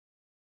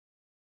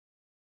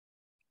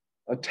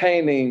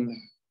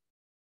attaining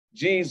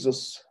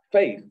Jesus'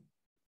 faith.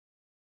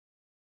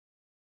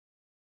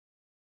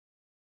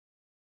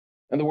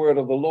 And the word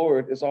of the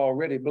Lord is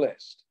already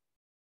blessed.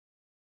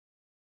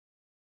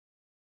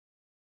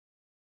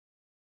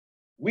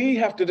 We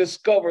have to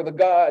discover the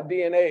God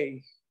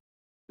DNA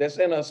that's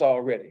in us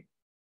already.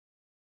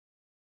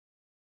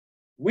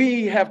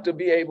 We have to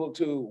be able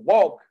to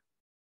walk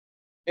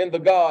in the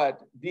God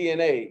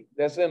DNA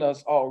that's in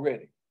us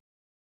already.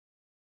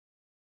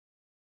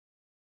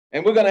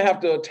 And we're going to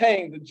have to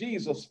attain the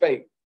Jesus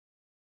faith.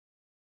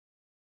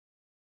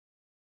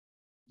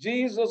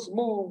 Jesus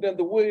moved in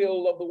the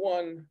will of the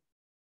one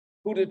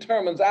who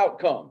determines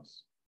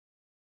outcomes.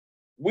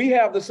 We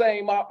have the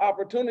same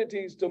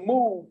opportunities to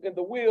move in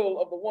the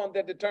will of the one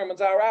that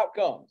determines our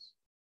outcomes.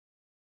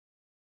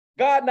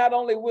 God not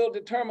only will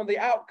determine the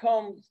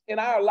outcomes in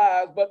our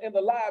lives, but in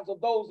the lives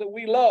of those that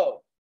we love.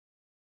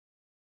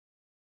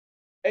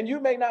 And you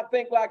may not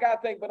think like I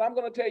think, but I'm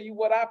going to tell you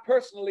what I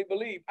personally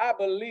believe. I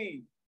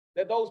believe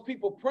that those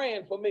people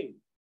praying for me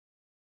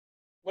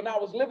when I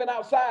was living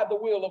outside the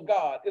will of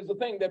God is the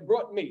thing that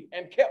brought me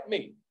and kept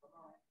me.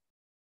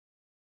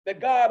 That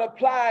God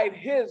applied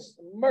his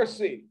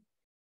mercy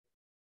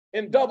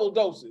in double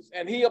doses,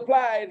 and he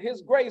applied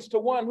his grace to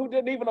one who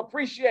didn't even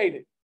appreciate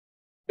it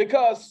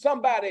because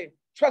somebody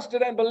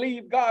trusted and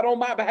believed God on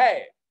my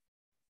behalf.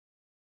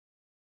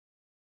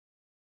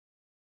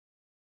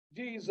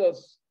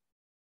 Jesus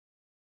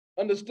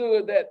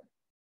understood that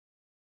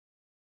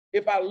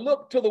if I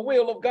look to the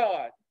will of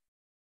God,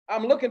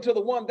 I'm looking to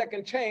the one that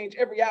can change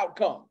every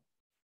outcome.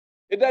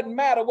 It doesn't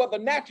matter what the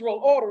natural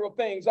order of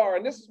things are.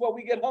 And this is where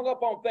we get hung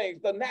up on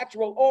things, the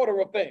natural order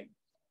of things.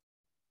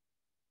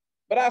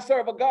 But I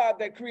serve a God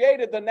that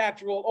created the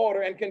natural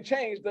order and can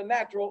change the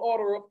natural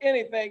order of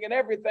anything and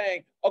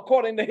everything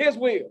according to his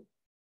will.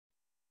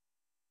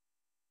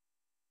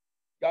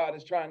 God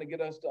is trying to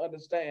get us to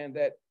understand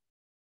that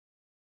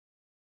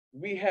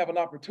we have an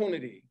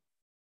opportunity.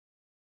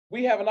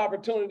 We have an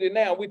opportunity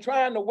now. We're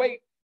trying to wait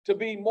to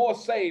be more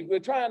saved. We're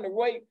trying to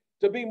wait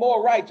to be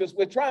more righteous.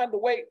 We're trying to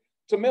wait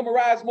to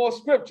memorize more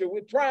scripture.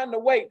 We're trying to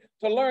wait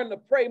to learn to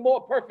pray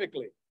more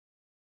perfectly.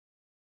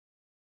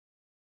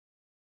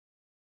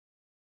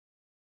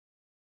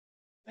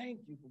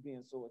 Thank you for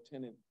being so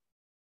attentive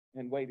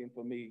and waiting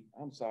for me.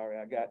 I'm sorry,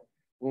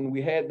 when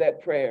we had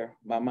that prayer,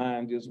 my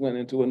mind just went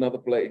into another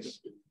place.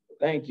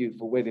 Thank you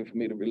for waiting for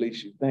me to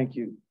release you. Thank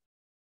you.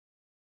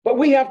 But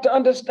we have to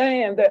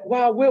understand that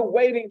while we're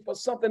waiting for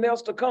something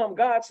else to come,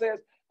 God says,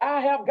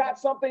 I have got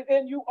something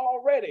in you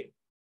already.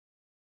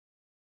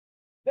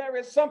 There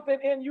is something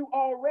in you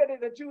already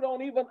that you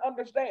don't even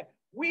understand.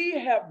 We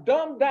have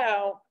dumbed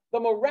down the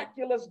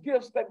miraculous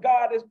gifts that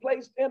God has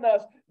placed in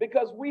us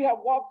because we have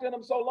walked in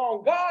them so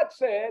long. God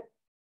said,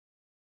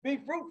 be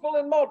fruitful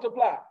and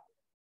multiply.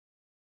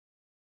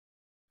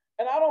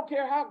 And I don't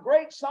care how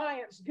great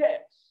science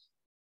gets.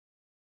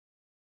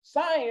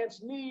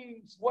 Science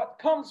needs what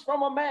comes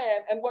from a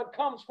man and what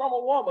comes from a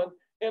woman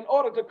in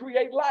order to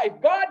create life.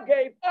 God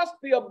gave us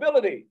the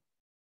ability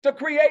to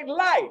create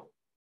life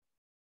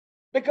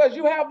because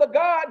you have the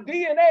God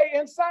DNA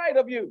inside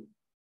of you.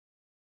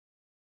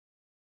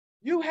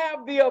 You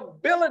have the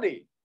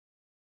ability.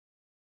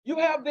 You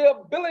have the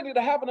ability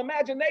to have an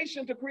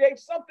imagination to create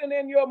something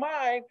in your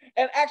mind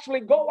and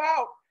actually go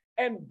out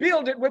and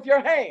build it with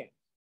your hands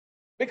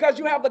because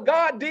you have the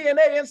God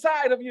DNA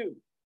inside of you.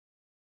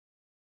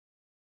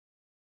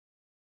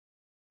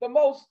 The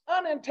most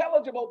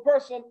unintelligible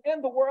person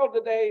in the world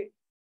today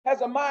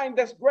has a mind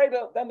that's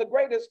greater than the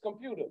greatest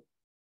computer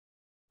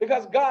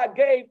because God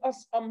gave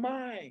us a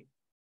mind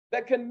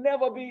that can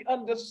never be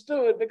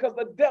understood because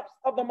the depth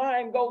of the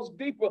mind goes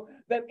deeper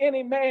than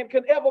any man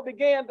can ever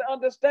begin to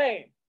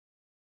understand.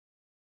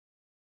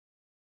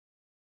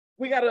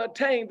 We got to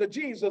attain the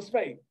Jesus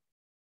faith.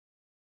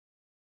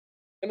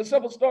 In the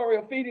simple story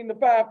of feeding the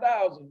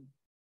 5,000,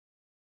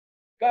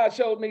 God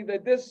showed me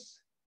that this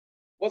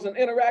was an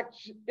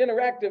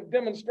interactive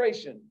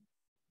demonstration,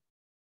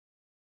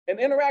 an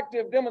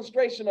interactive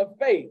demonstration of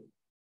faith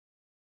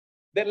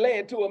that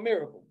led to a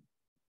miracle.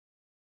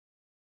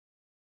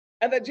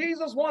 And that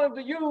Jesus wanted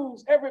to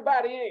use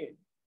everybody in.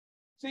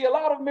 See, a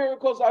lot of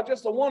miracles are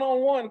just a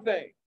one-on-one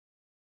thing.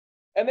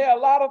 And there are a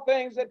lot of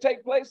things that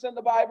take place in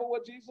the Bible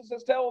where Jesus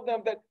has told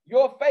them that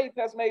your faith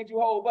has made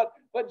you whole.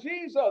 But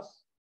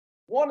Jesus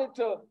wanted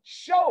to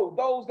show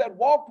those that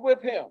walked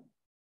with him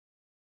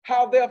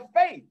how their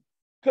faith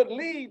could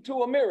lead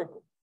to a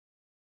miracle.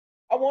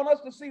 I want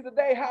us to see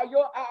today how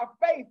our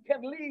faith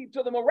can lead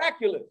to the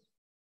miraculous.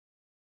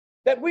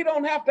 That we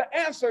don't have to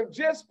answer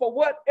just for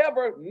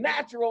whatever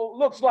natural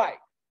looks like.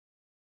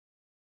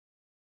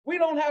 We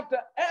don't have to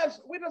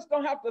answer, we just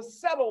don't have to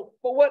settle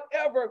for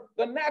whatever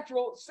the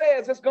natural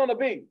says it's going to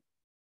be.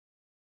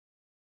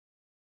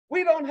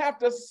 We don't have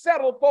to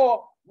settle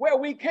for where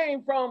we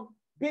came from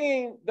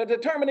being the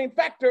determining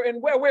factor in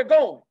where we're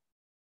going.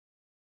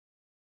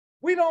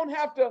 We don't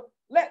have to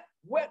let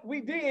what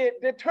we did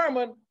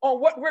determine on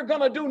what we're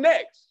going to do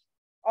next.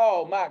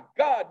 Oh, my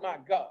God, my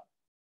God.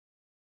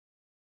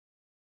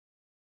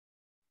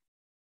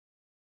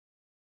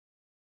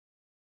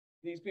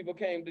 these people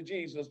came to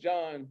Jesus,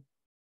 John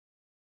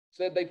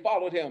said they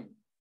followed him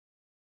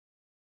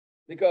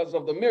because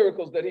of the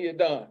miracles that he had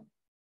done.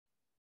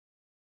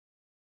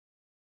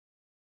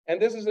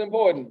 And this is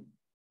important.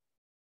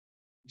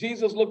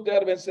 Jesus looked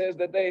at them and says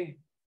that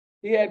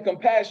he had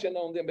compassion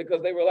on them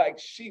because they were like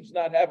sheep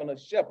not having a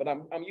shepherd.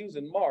 I'm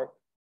using Mark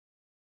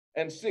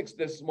and 6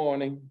 this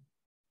morning.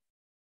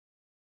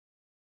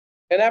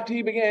 And after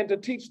he began to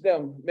teach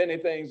them many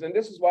things, and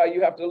this is why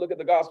you have to look at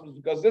the Gospels,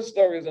 because this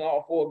story is in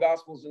all 4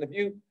 Gospels. And if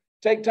you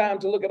take time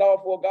to look at all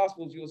 4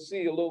 Gospels, you'll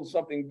see a little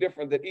something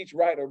different that each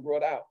writer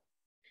brought out.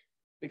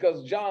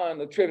 Because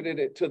John attributed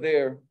it to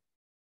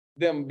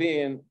them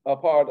being a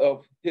part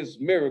of his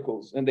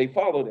miracles, and they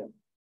followed him.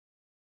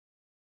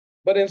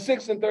 But in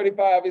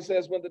 6:35, he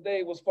says, when the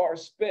day was far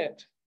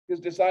spent, his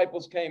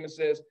disciples came and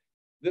says,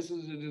 this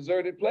is a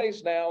deserted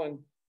place now, and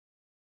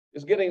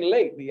it's getting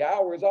late. The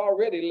hour is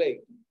already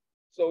late.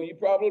 So you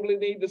probably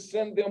need to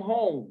send them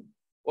home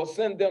or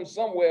send them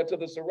somewhere to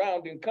the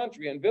surrounding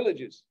country and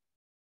villages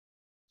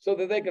so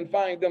that they can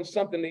find them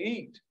something to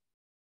eat,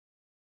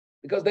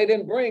 because they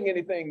didn't bring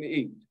anything to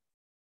eat.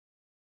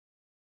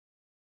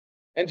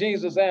 And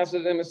Jesus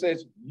answered them and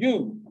says,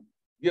 you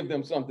give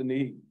them something to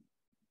eat.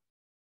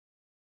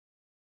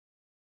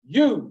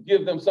 You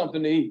give them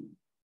something to eat.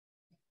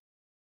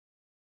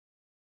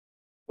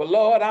 But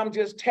Lord, I'm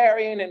just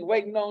tarrying and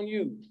waiting on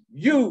you.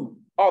 You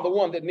are the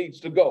one that needs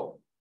to go.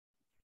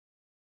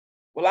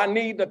 Well, I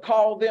need to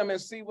call them and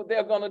see what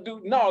they're going to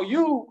do. No,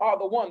 you are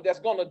the one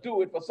that's going to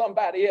do it for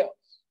somebody else.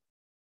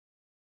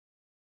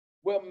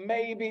 Well,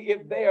 maybe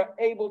if they are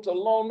able to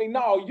loan me,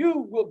 no,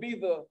 you will be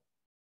the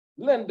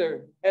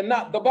lender and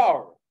not the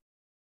borrower.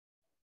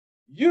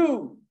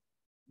 You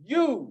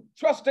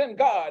trust in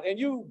God and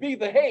you be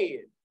the head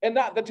and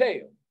not the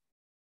tail.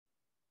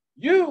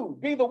 You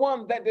be the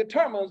one that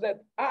determines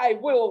that I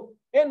will,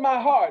 in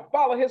my heart,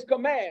 follow his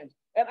commands.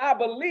 And I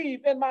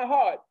believe in my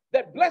heart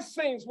that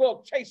blessings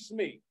will chase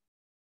me.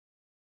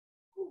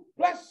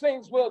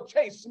 Blessings will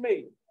chase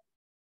me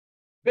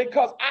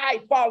because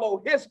I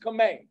follow his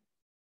command.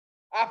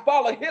 I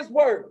follow his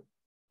word.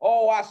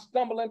 Oh, I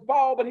stumble and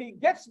fall, but he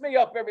gets me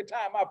up every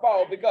time I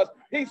fall because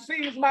he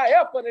sees my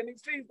effort and he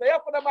sees the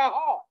effort of my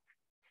heart.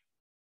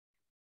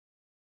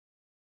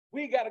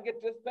 We got to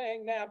get this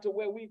thing now to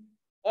where we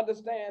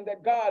understand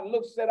that God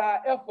looks at our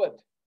effort.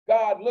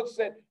 God looks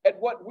at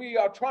what we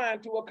are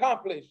trying to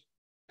accomplish.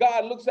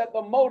 God looks at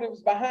the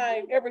motives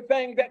behind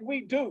everything that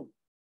we do.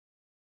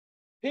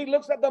 He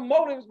looks at the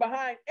motives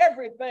behind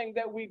everything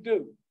that we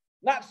do,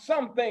 not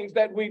some things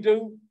that we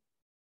do.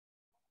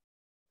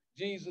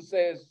 Jesus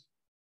says,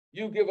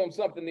 you give them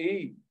something to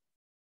eat.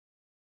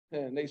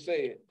 And they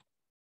said,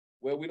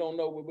 well, we don't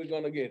know where we're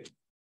going to get it.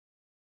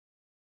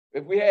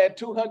 If we had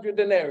 200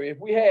 denarii, if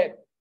we had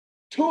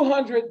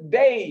 200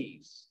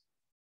 days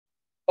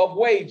of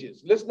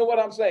wages, listen to what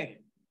I'm saying.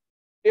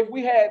 If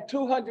we had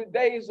 200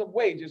 days of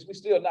wages, we're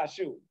still not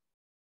sure.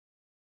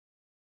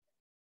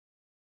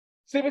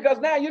 See, because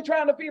now you're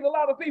trying to feed a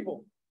lot of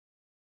people.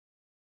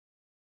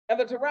 And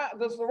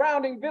the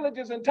surrounding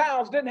villages and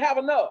towns didn't have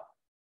enough,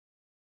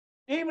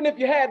 even if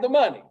you had the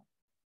money.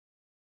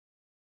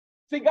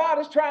 See, God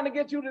is trying to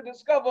get you to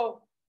discover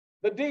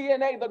the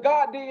DNA, the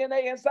God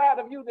DNA inside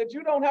of you, that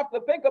you don't have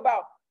to think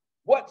about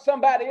what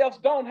somebody else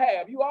don't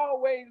have. You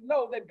always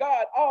know that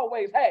God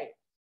always has.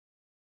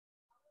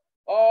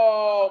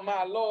 Oh,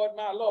 my Lord,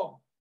 my Lord.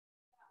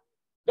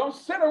 Don't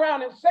sit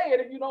around and say it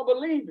if you don't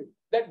believe it,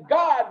 that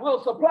God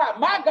will supply.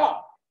 My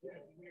God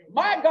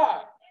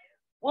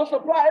will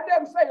supply. It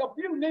doesn't say a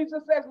few needs.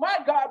 It says my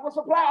God will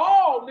supply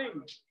all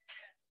needs.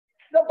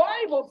 The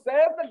Bible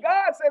says that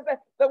God says that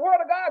the word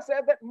of God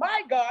says that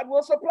my God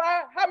will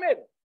supply how many?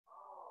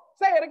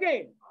 Say it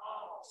again.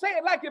 Say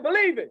it like you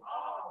believe it.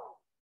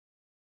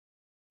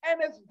 And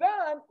it's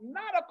done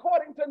not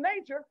according to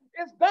nature.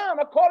 It's done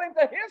according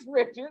to his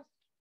riches,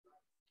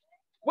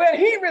 where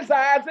he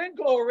resides in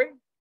glory,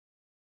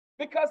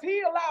 because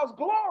he allows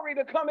glory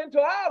to come into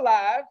our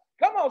lives.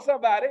 Come on,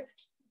 somebody,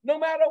 no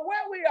matter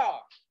where we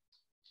are.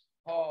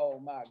 Oh,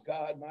 my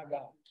God, my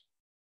God.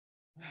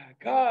 My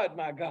God,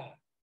 my God.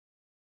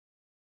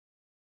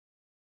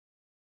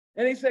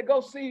 And he said,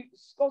 go see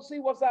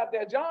what's out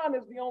there. John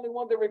is the only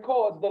one that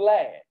records the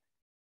lad.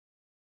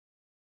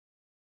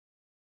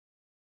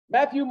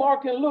 Matthew,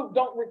 Mark, and Luke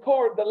don't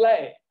record the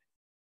lad.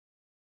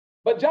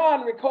 But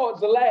John records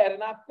the lad.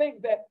 And I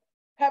think that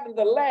having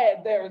the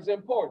lad there is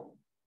important.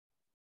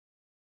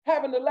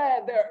 Having the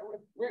lad there,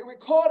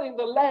 recording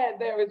the lad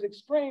there is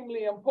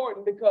extremely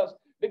important because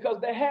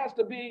there has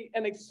to be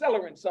an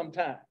accelerant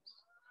sometimes.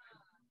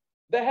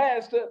 There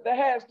has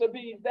to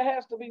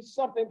be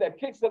something that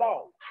kicks it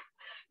off.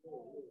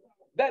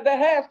 There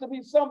has to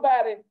be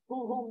somebody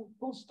who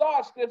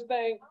starts this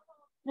thing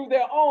through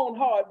their own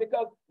heart,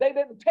 because they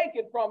didn't take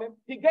it from him.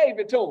 He gave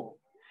it to them.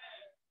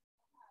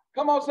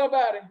 Come on,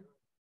 somebody.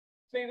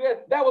 See,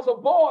 there was a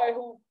boy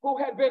who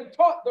had been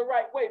taught the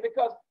right way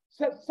because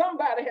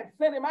somebody had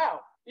sent him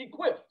out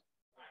equipped.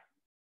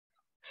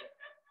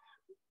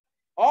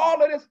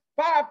 All of this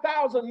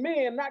 5,000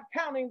 men, not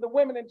counting the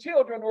women and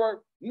children,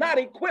 were not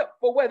equipped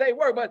for where they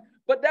were. But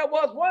there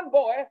was one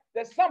boy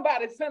that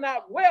somebody sent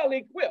out well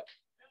equipped.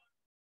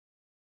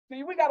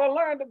 See, we got to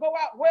learn to go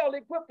out well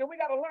equipped, and we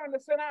got to learn to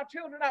send our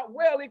children out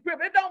well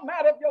equipped. It don't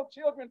matter if your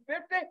children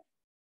 50.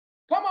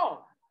 Come on.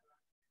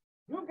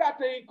 You got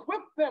to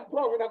equip them,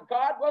 glory to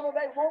God, whether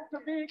they want to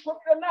be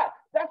equipped or not.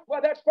 That's why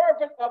that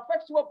fervent,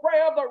 effectual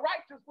prayer of the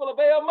righteous will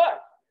avail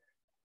much.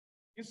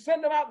 You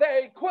send them out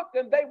there equipped,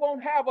 and they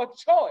won't have a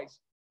choice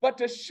but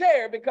to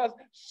share, because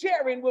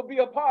sharing will be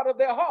a part of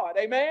their heart.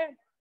 Amen.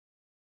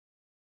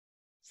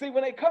 See,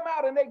 when they come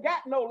out and they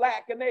got no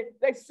lack, and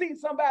they see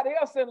somebody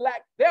else in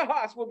lack, their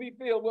hearts will be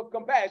filled with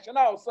compassion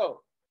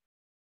also.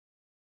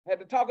 I had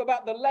to talk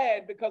about the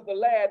lad, because the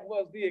lad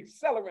was the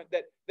accelerant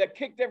that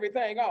kicked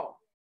everything off.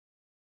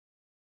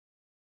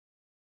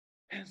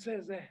 And it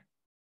says that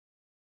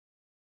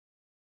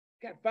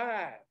got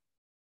five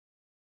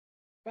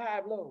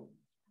loaves,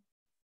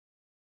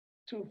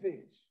 2 fish.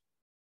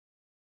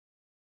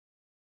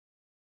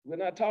 We're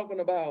not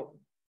talking about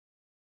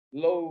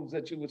loaves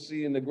that you would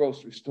see in the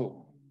grocery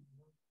store.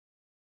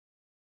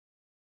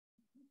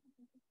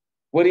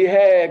 What he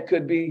had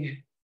could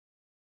be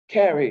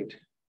carried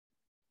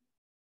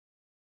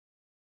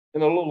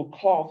in a little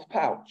cloth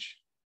pouch.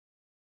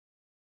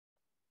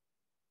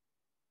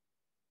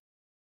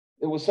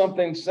 It was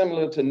something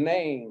similar to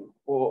Nain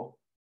or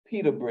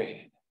pita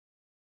bread.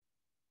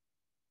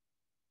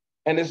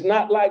 And it's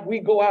not like we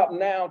go out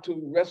now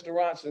to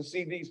restaurants and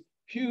see these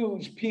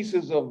huge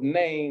pieces of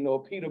Nain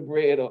or pita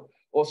bread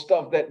or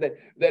stuff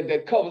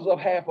that covers up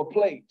half a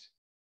plate.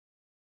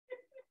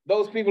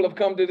 Those people have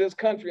come to this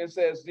country and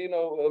says, you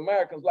know,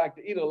 Americans like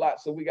to eat a lot,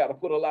 so we got to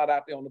put a lot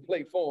out there on the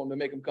plate for them to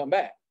make them come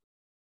back.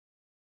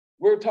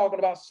 We're talking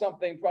about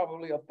something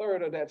probably a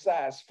third of that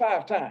size,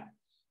 5 times.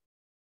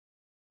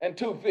 And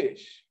 2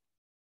 fish.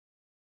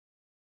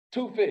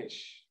 2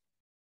 fish.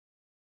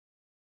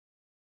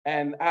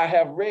 And I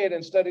have read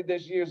and studied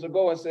this years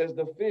ago, and says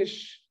the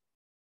fish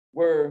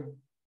were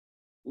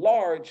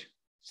large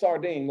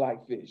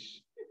sardine-like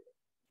fish.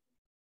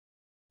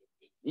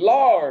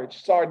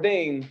 Large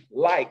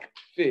sardine-like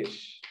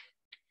fish.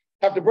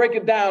 Have to break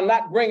it down,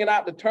 not bringing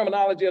out the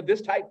terminology of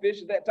this type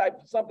fish, that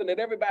type, something that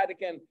everybody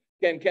can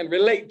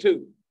relate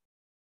to.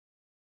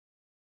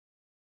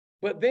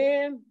 But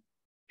then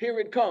here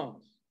it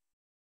comes.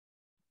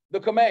 The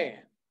command.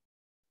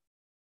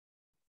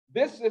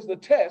 This is the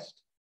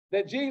test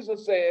that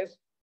Jesus says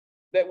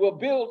that will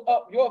build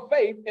up your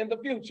faith in the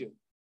future.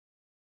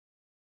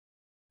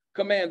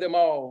 Command them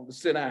all to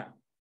sit down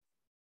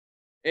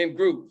in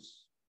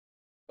groups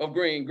of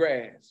green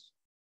grass,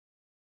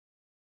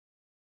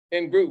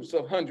 in groups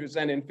of hundreds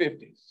and in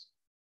 50s.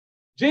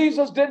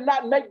 Jesus did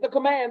not make the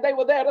command. They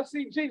were there to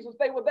see Jesus.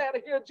 They were there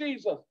to hear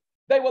Jesus.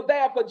 They were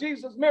there for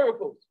Jesus'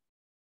 miracles.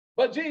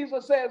 But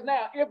Jesus says,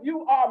 now, if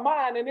you are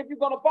mine and if you're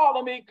going to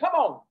follow me, come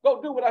on,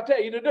 go do what I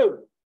tell you to do.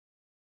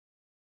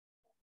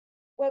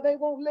 Well, they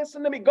won't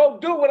listen to me. Go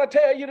do what I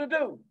tell you to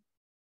do.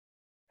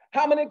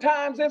 How many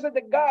times is it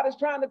that God is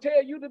trying to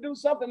tell you to do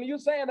something and you're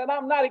saying that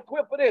I'm not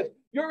equipped for this?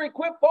 You're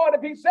equipped for it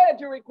if he said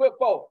you're equipped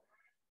for it.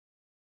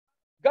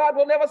 God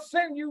will never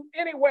send you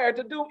anywhere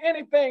to do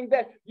anything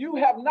that you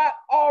have not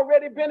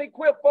already been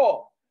equipped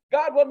for.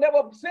 God will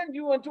never send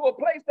you into a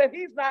place that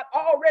he's not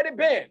already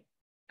been.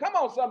 Come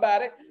on,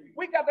 somebody.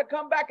 We got to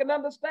come back and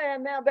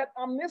understand now that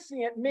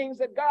omniscient means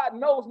that God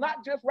knows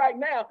not just right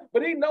now,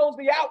 but he knows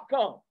the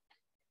outcome.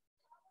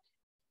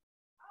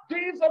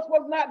 Jesus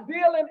was not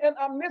dealing in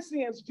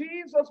omniscience.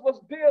 Jesus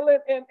was dealing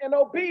in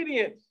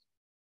obedience.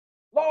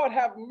 Lord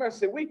have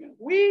mercy.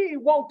 We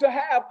want to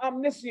have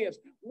omniscience.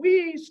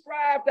 We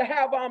strive to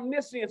have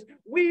omniscience.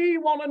 We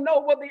want to know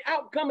what the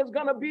outcome is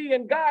going to be.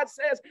 And God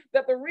says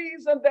that the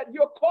reason that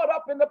you're caught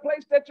up in the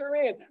place that you're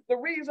in, the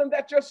reason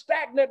that you're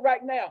stagnant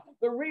right now,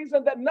 the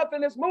reason that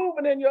nothing is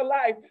moving in your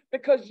life,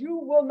 because you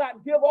will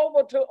not give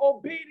over to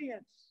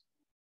obedience.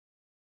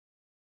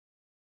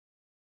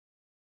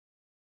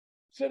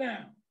 Sit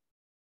down.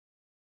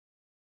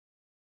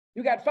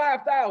 You got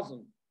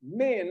 5,000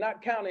 men,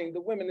 not counting the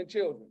women and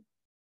children.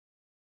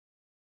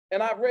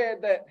 And I've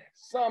read that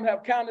some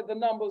have counted the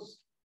numbers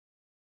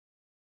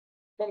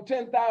from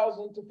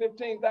 10,000 to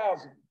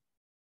 15,000.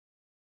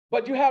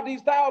 But you have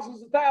these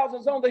thousands and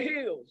thousands on the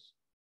hills.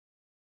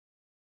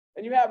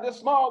 And you have this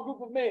small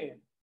group of men.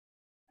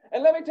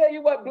 And let me tell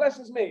you what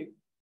blesses me.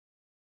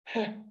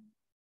 I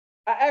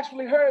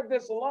actually heard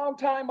this a long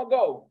time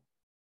ago,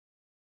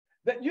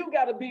 that you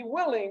got to be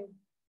willing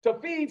to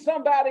feed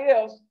somebody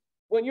else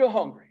when you're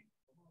hungry.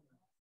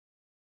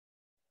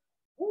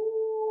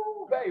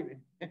 Ooh, baby.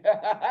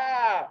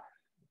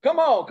 Come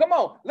on, come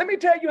on. Let me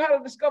tell you how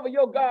to discover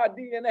your God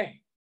DNA.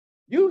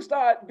 You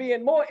start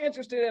being more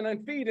interested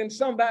in feeding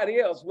somebody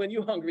else when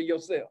you're hungry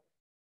yourself.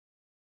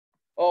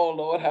 Oh,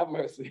 Lord, have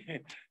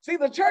mercy. See,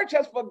 the church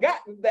has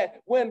forgotten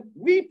that when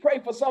we pray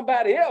for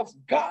somebody else,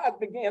 God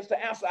begins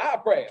to answer our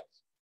prayers.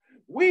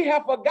 We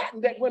have forgotten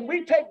that when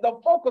we take the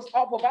focus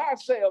off of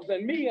ourselves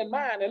and me and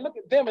mine and look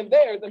at them and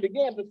theirs and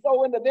begin to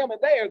sow into them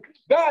and theirs,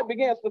 God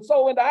begins to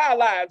sow into our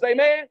lives.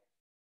 Amen.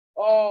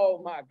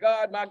 Oh, my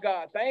God, my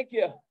God. Thank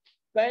you.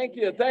 Thank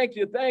you. Thank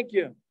you. Thank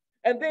you.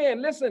 And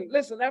then listen,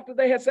 after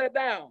they had sat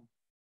down,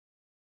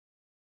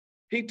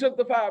 he took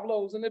the 5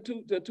 loaves and the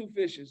two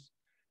fishes.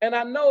 And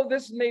I know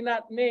this may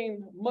not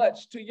mean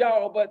much to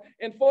y'all, but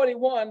in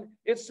 41,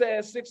 it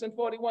says, 6 and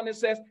 41, it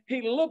says,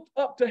 he looked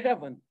up to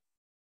heaven.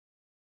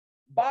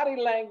 Body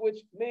language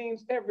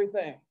means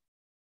everything.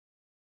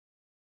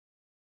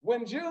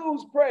 When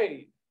Jews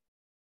prayed,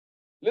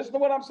 listen to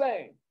what I'm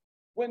saying.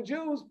 When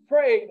Jews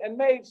prayed and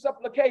made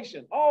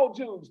supplication, all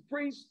Jews,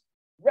 priests,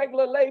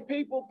 regular lay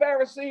people,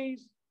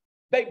 Pharisees,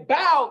 they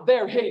bowed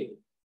their head.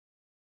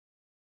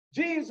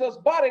 Jesus'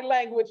 body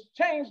language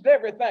changed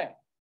everything.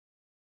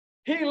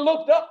 He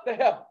looked up to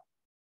heaven.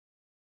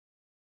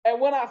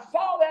 And when I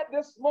saw that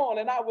this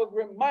morning, I was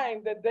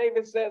reminded,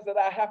 David says that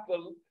I have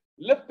to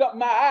lift up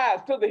my eyes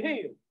to the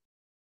hill.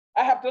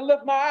 I have to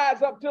lift my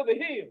eyes up to the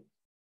hill.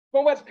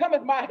 From whence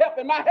cometh my help,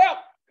 and my help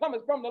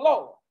cometh from the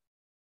Lord.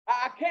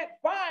 I can't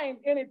find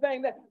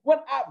anything that when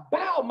I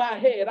bow my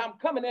head, I'm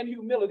coming in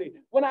humility.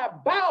 When I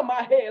bow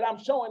my head,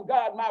 I'm showing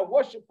God my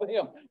worship for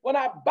him. When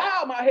I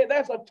bow my head,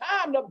 there's a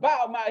time to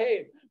bow my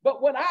head.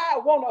 But when I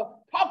want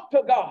to talk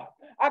to God,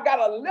 I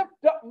got to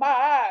lift up my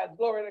eyes,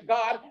 glory to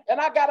God, and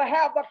I got to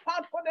have the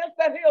confidence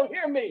that he'll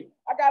hear me.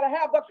 I got to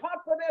have the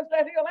confidence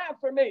that he'll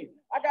answer me.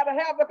 I got to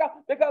have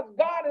because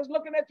God is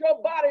looking at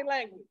your body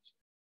language.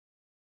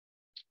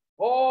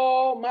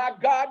 Oh, my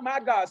God,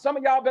 my God. Some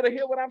of y'all better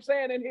hear what I'm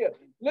saying in here.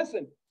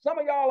 Listen, some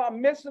of y'all are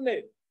missing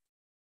it.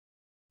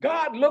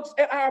 God looks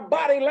at our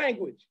body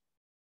language.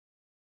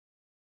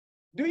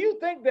 Do you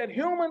think that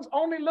humans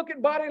only look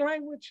at body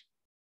language?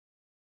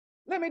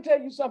 Let me tell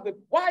you something.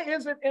 Why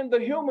is it in the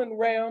human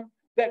realm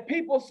that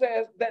people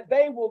say that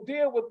they will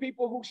deal with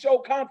people who show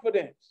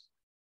confidence?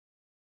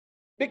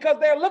 Because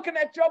they're looking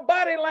at your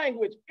body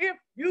language. If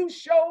you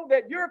show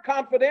that you're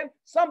confident,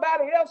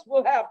 somebody else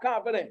will have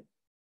confidence.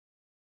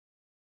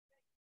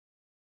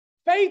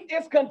 Faith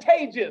is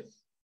contagious.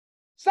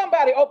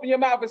 Somebody open your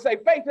mouth and say,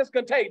 faith is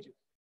contagious.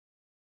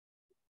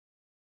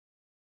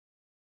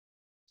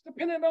 It's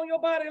dependent on your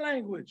body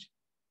language.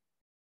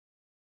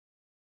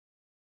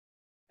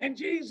 And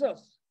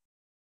Jesus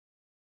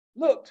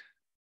looked,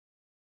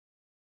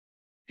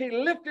 he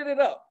lifted it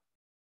up,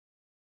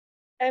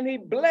 and he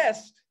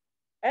blessed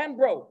and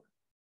broke.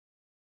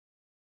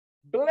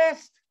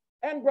 Blessed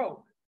and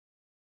broke.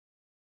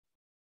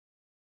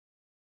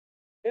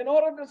 In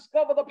order to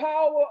discover the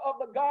power of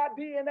the God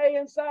DNA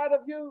inside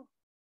of you,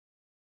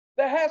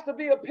 there has to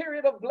be a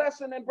period of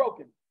blessing and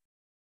broken.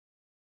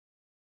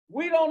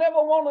 We don't ever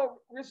want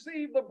to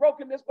receive the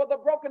brokenness, but the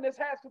brokenness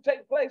has to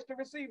take place to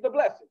receive the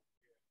blessing.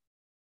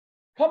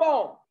 Come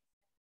on.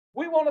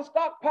 We want to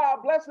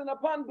stockpile blessing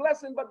upon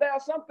blessing, but there are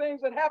some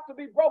things that have to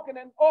be broken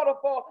in order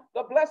for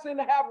the blessing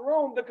to have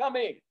room to come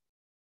in.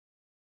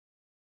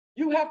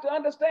 You have to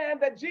understand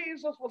that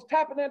Jesus was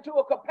tapping into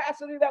a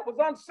capacity that was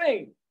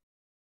unseen.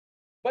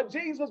 But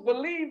Jesus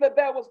believed that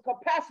there was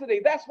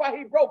capacity. That's why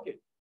he broke it.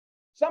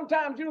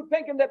 Sometimes you're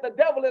thinking that the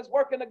devil is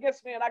working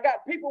against me and I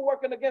got people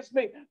working against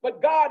me.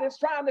 But God is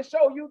trying to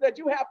show you that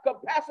you have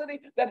capacity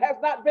that has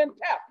not been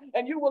tapped.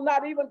 And you will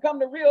not even come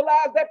to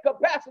realize that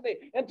capacity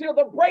until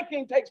the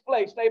breaking takes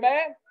place.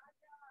 Amen.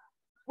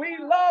 We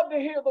love to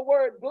hear the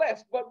word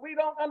blessed, but we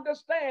don't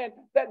understand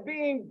that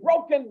being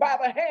broken by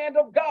the hand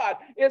of God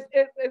is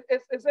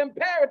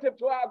imperative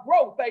to our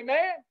growth.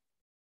 Amen.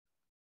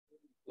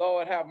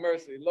 Lord have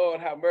mercy.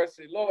 Lord have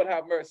mercy. Lord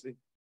have mercy.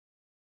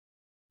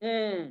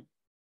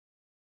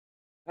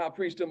 I'll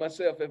preach to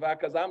myself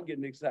because I'm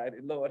getting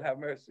excited. Lord have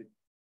mercy.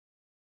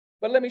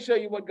 But let me show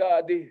you what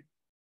God did.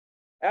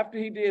 After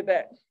he did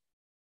that,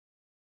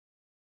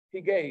 he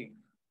gave.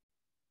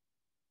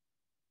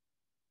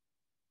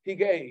 He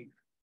gave.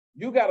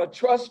 You got to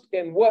trust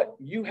in what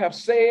you have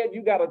said.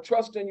 You got to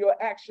trust in your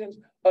actions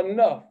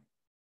enough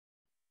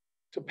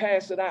to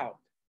pass it out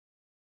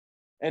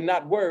and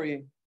not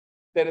worry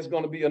that it's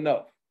going to be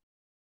enough.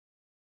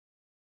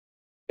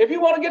 If you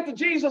want to get to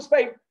Jesus'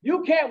 faith,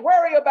 you can't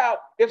worry about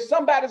if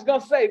somebody's going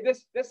to say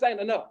this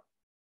ain't enough.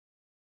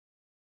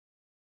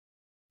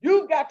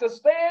 You've got to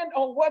stand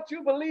on what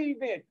you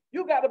believe in.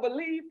 You got to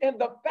believe in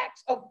the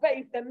facts of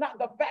faith and not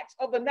the facts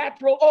of the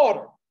natural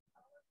order.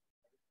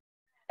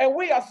 And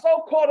we are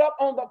so caught up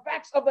on the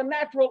facts of the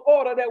natural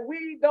order that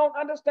we don't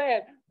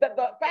understand that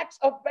the facts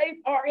of faith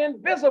are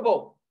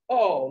invisible.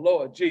 Oh,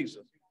 Lord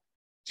Jesus.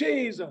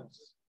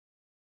 Jesus.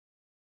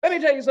 Let me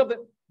tell you something.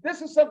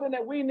 This is something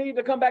that we need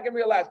to come back and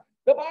realize.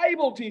 The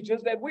Bible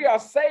teaches that we are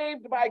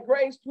saved by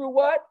grace through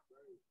what?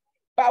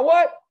 By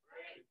what?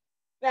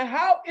 Now,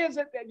 how is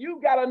it that you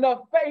got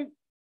enough faith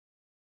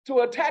to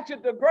attach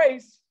it to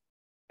grace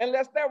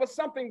unless there was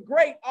something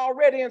great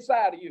already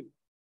inside of you?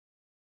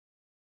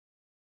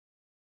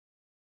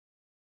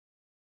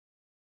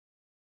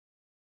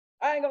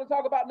 I ain't going to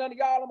talk about none of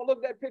y'all. I'm going to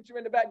look at that picture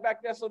in the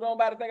back there so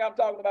nobody think I'm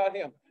talking about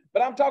him.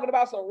 But I'm talking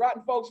about some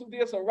rotten folks who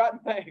did some rotten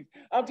things.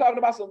 I'm talking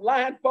about some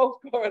lying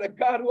folks, glory to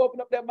God, who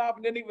opened up their mouth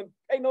and didn't even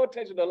pay no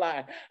attention to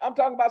lying. I'm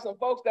talking about some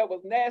folks that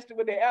was nasty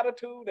with their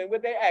attitude and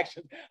with their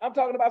actions. I'm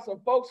talking about some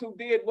folks who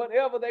did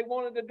whatever they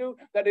wanted to do,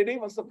 that it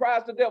even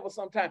surprised the devil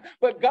sometimes.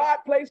 But God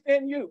placed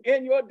in you,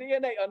 in your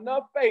DNA,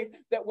 enough faith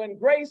that when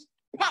grace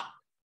popped,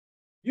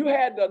 you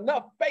had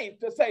enough faith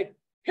to say,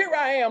 here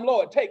I am,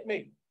 Lord, take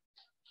me.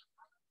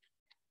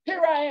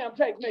 Here I am,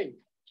 take me.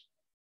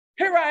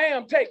 Here I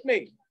am, take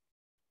me.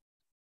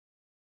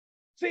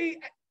 See,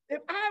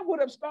 if I would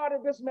have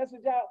started this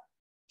message out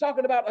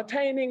talking about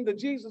attaining the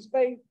Jesus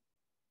faith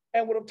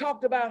and would have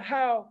talked about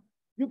how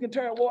you can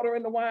turn water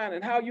into wine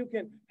and how you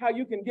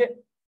can get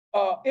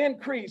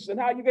increase and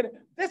how you get it.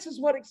 This is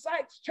what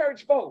excites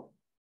church folk.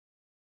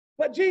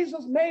 But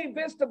Jesus made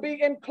this to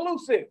be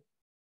inclusive.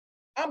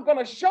 I'm going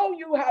to show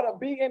you how to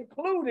be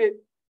included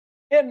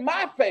in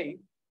my faith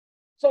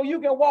so you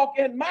can walk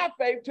in my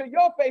faith till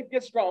your faith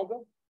gets stronger,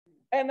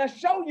 and to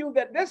show you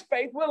that this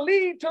faith will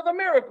lead to the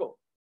miracle.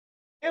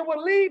 It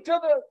will lead to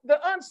the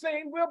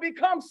unseen will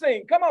become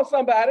seen. Come on,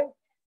 somebody.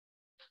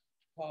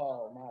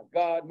 Oh, my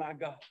God, my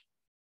God.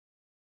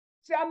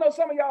 See, I know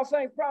some of y'all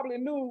saints probably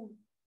knew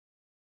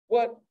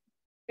what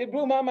it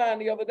blew my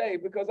mind the other day,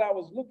 because I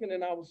was looking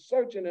and I was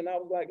searching and I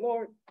was like,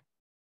 Lord,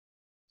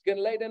 it's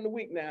getting late in the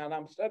week now and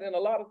I'm studying a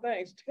lot of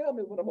things. Tell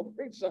me what I'm going to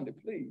preach Sunday,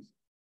 please.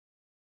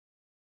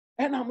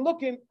 And I'm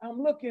looking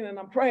and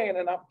I'm praying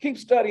and I keep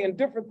studying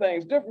different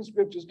things, different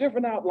scriptures,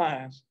 different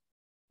outlines,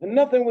 and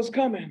nothing was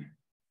coming.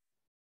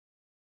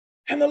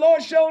 And the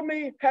Lord showed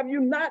me, have you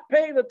not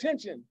paid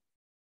attention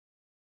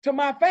to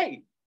my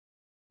faith?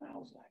 And I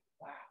was like,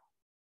 wow.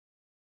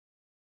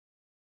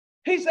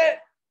 He said,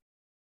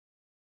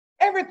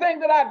 everything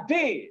that I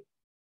did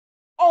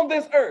on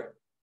this earth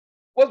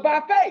was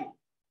by faith.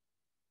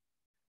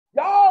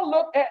 Y'all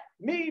look at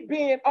me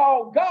being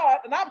all God,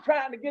 and I'm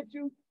trying to get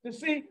you to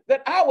see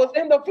that I was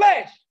in the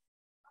flesh.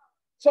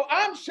 So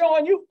I'm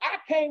showing you I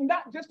came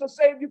not just to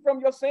save you from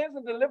your sins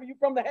and deliver you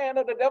from the hand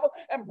of the devil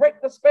and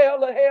break the spell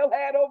that hell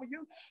had over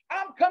you.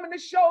 I'm coming to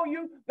show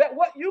you that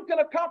what you can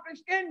accomplish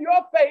in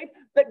your faith,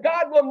 that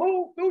God will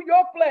move through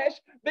your flesh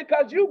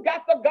because you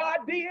got the God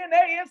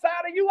DNA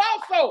inside of you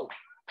also.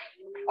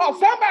 Oh,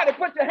 somebody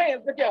put your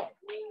hands together.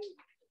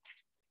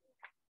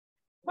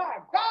 My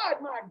God,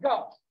 my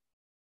God.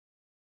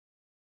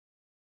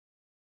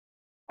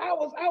 I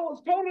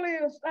was totally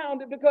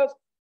astounded because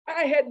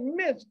I had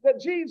missed that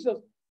Jesus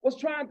was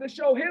trying to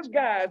show his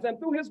guys, and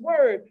through his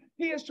word,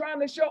 he is trying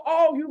to show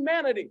all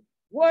humanity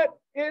what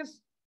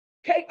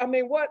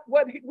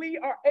we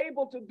are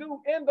able to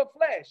do in the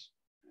flesh,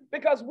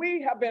 because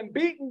we have been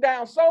beaten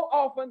down so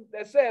often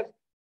that says,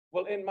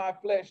 well, in my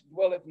flesh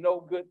dwelleth no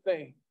good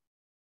thing.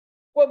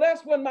 Well,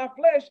 that's when my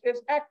flesh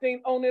is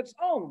acting on its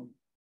own.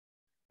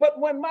 But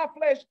when my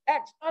flesh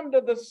acts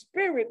under the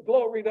Spirit,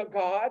 glory to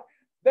God,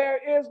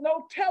 there is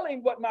no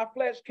telling what my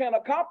flesh can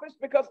accomplish,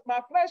 because my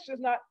flesh is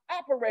not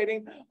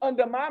operating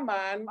under my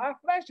mind. My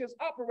flesh is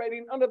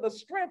operating under the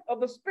strength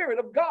of the Spirit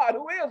of God,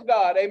 who is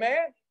God.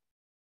 Amen.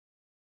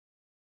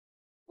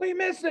 We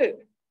miss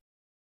it.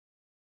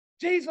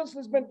 Jesus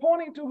has been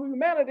pointing to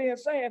humanity and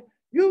saying,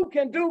 you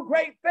can do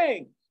great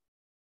things,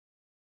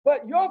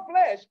 but your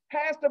flesh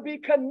has to be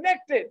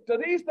connected to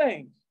these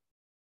things.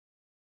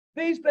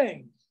 These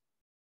things.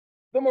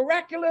 The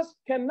miraculous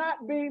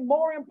cannot be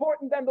more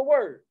important than the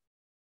word.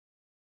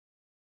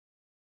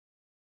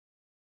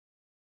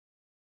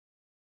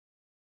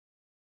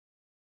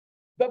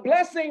 The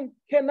blessing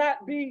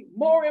cannot be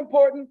more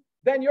important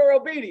than your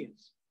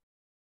obedience.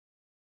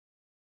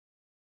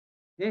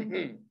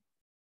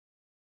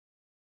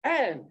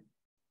 And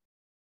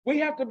we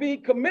have to be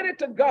committed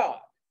to God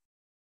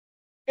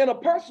in a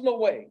personal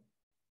way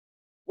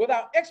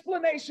without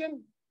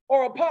explanation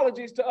or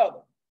apologies to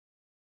others.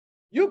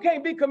 You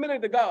can't be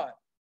committed to God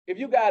if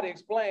you got to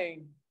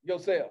explain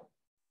yourself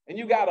and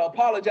you got to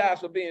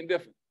apologize for being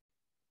different.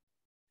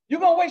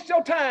 You're going to waste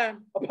your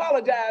time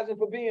apologizing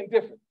for being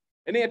different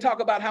and then talk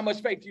about how much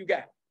faith you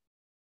got.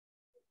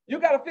 You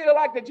got to feel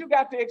like that you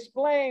got to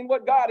explain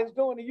what God is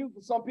doing to you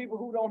for some people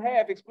who don't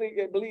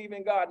believe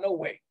in God no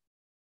way.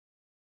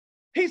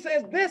 He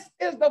says, this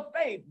is the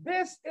faith.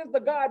 This is the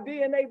God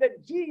DNA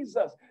that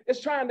Jesus is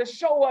trying to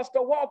show us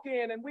to walk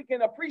in, and we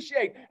can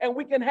appreciate and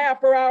we can have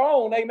for our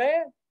own.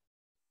 Amen.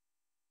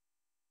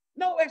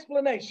 No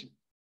explanation.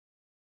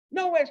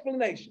 No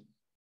explanation.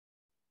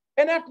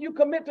 And after you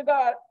commit to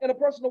God in a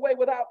personal way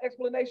without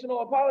explanation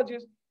or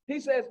apologies, he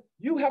says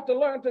you have to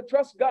learn to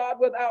trust God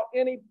without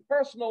any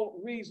personal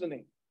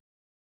reasoning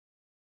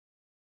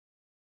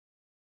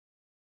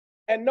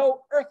and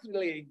no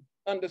earthly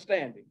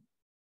understanding.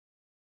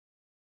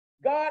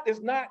 God is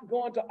not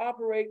going to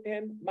operate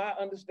in my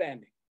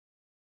understanding.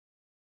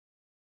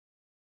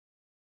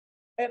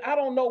 And I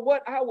don't know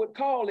what I would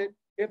call it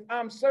if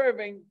I'm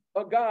serving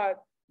a God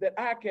that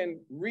I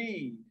can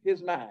read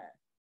his mind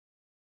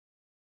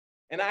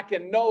and I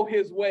can know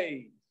his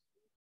ways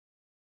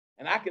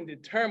and I can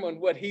determine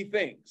what he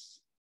thinks.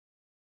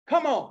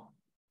 Come on.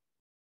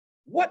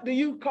 What do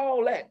you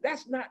call that?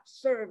 That's not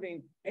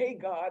serving a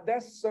God,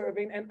 that's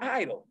serving an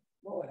idol.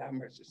 Lord have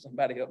mercy.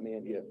 Somebody help me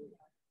in here.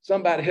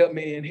 Somebody help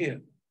me in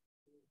here.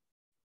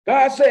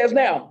 God says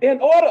now, in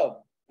order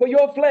for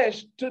your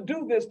flesh to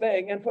do this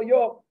thing and for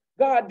your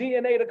God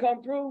DNA to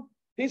come through,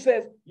 he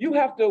says, you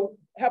have to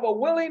have a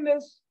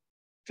willingness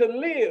to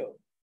live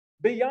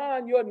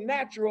beyond your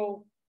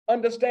natural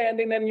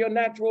understanding and your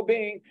natural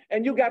being.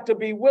 And you got to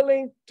be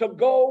willing to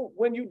go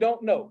when you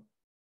don't know.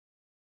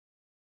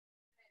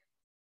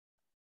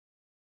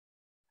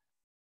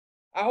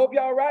 I hope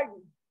y'all right.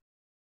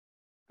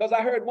 Because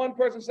I heard one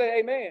person say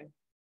amen.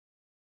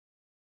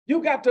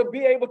 You got to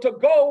be able to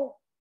go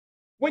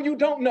when you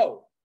don't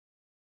know.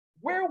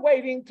 We're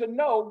waiting to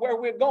know where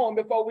we're going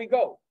before we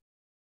go.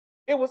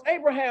 It was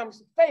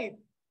Abraham's faith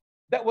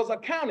that was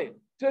accounted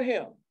to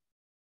him.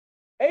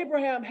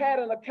 Abraham had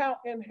an account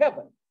in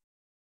heaven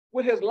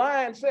with his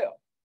lying self,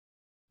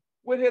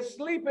 with his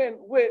sleeping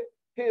with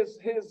his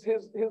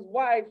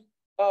wife's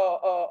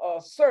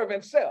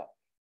servant self.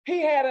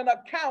 He had an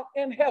account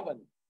in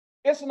heaven.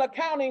 It's an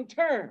accounting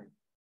term.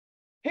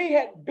 He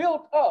had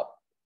built up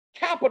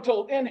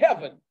capital in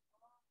heaven.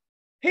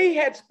 He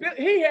had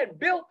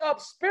built up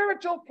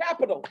spiritual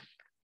capital.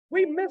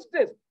 We missed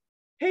this.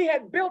 He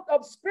had built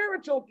up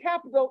spiritual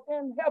capital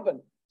in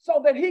heaven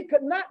so that he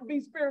could not be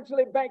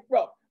spiritually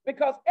bankrupt,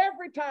 because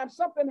every time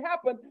something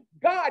happened,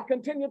 God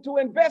continued to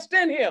invest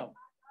in him.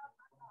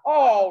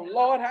 Oh,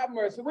 Lord have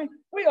mercy.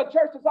 We a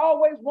church that's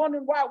always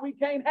wondering why we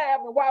can't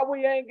have and why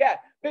we ain't got,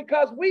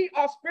 because we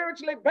are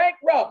spiritually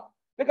bankrupt,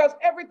 because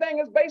everything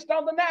is based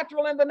on the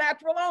natural and the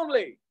natural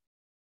only.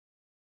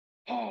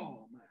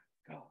 Oh,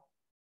 my God.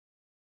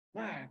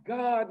 My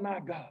God, my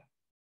God.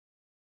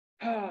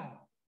 Ah.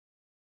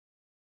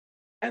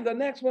 And the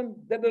next one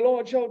that the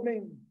Lord showed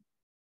me,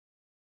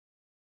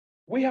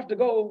 we have to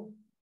go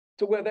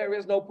to where there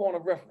is no point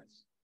of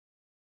reference.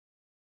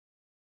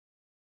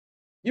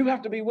 You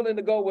have to be willing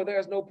to go where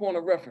there's no point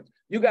of reference.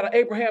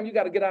 Abraham, you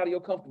got to get out of your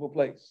comfortable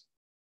place.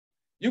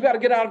 You got to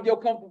get out of your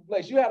comfortable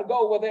place. You got to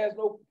go where there's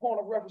no point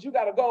of reference. You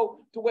got to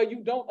go to where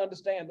you don't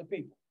understand the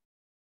people.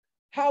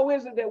 How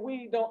is it that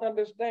we don't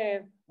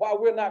understand why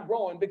we're not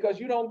growing? Because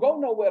you don't go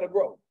nowhere to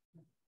grow.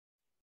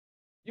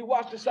 You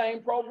watch the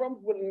same programs,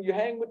 you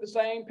hang with the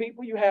same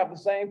people, you have the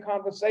same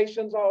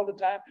conversations all the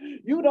time.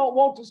 You don't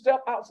want to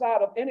step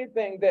outside of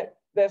anything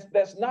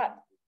that's not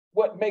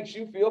what makes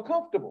you feel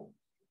comfortable.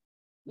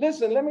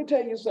 Listen, let me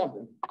tell you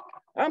something.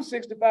 I'm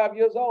 65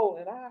 years old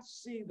and I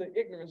see the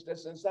ignorance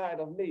that's inside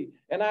of me.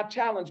 And I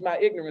challenge my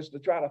ignorance to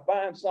try to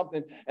find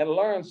something and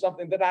learn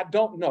something that I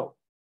don't know.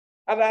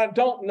 That I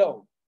don't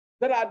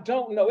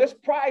know. It's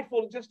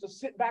prideful just to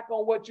sit back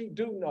on what you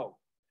do know.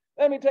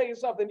 Let me tell you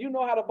something. You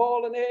know how to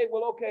boil an egg?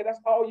 Well, okay, that's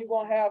all you're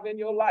going to have in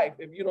your life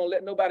if you don't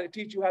let nobody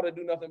teach you how to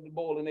do nothing but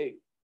boil an egg.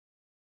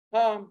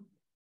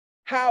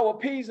 How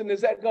appeasing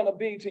is that going to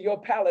be to your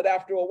palate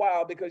after a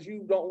while, because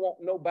you don't want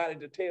nobody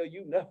to tell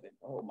you nothing?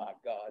 Oh, my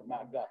God,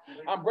 my God.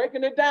 I'm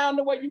breaking it down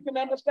the way you can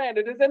understand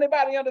it. Does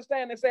anybody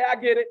understand and say, I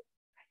get it?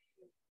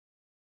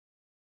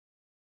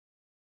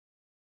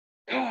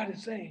 God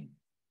is saying,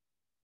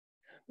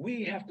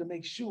 we have to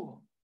make sure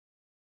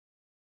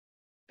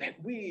that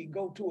we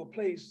go to a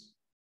place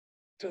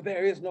till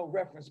there is no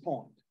reference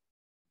point.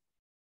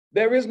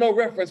 There is no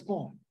reference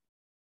point.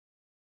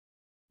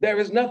 There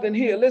is nothing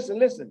here.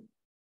 Listen.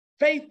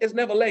 Faith is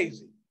never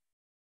lazy.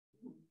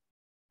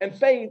 And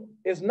faith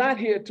is not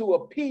here to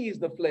appease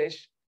the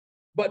flesh,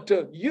 but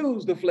to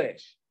use the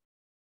flesh.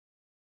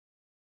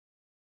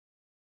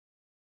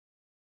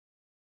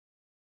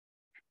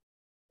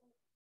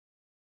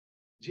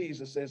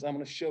 Jesus says, I'm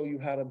going to show you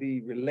how to be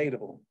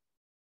relatable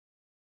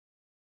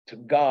to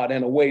God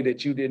in a way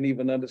that you didn't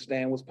even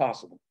understand was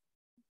possible.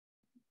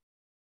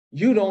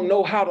 You don't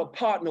know how to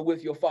partner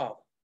with your father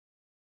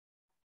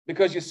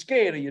because you're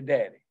scared of your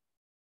daddy.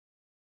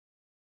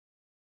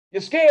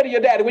 You're scared of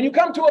your daddy. When you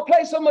come to a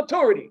place of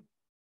maturity,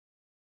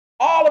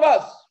 all of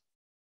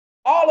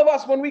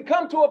us, when we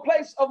come to a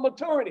place of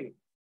maturity,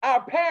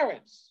 our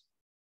parents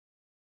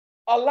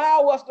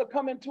allow us to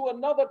come into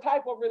another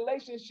type of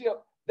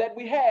relationship that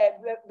we had,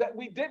 that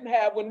we didn't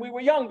have when we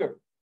were younger.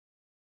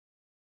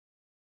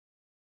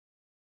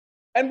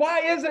 And why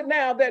is it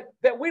now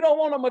that we don't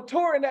want to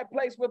mature in that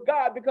place with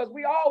God? Because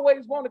we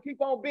always want to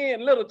keep on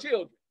being little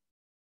children.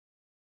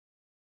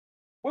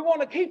 We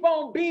want to keep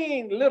on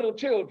being little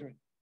children.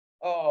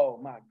 Oh,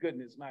 my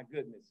goodness, my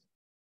goodness.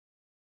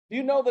 Do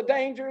you know the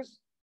dangers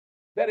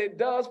that it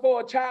does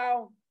for a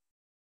child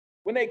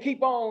when they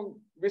keep on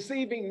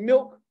receiving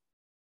milk,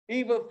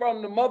 either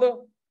from the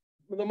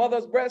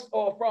mother's breast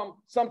or from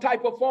some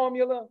type of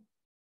formula?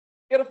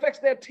 It affects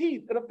their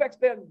teeth, it affects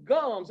their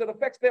gums, it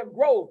affects their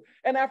growth.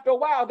 And after a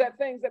while, that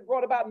things that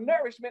brought about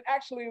nourishment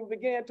actually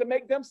began to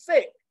make them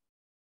sick.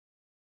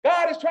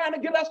 God is trying to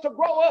get us to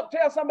grow up.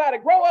 Tell somebody,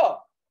 grow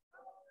up.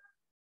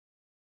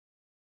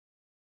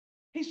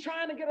 He's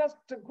trying to get us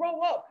to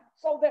grow up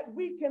so that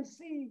we can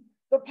see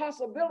the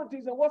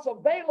possibilities and what's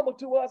available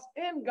to us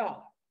in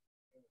God.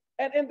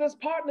 And in this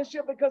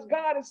partnership, because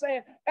God is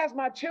saying, as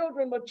my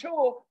children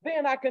mature,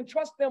 then I can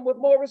trust them with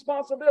more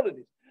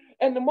responsibilities.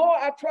 And the more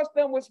I trust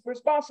them with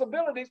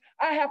responsibilities,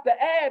 I have to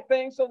add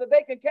things so that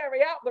they can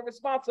carry out the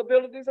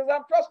responsibilities as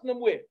I'm trusting them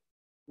with.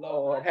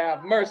 Lord,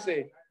 have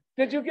mercy.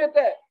 Did you get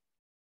that?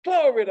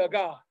 Glory to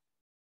God.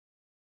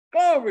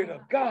 Glory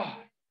to God.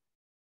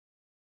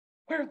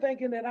 We're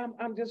thinking that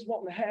I'm just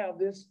wanting to have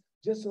this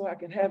just so I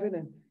can have it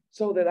and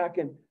so that I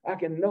can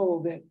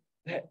know that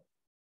I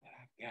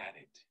got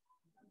it.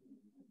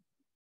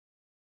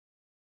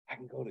 I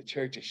can go to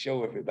church and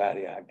show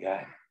everybody I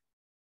got it.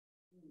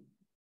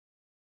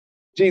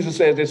 Jesus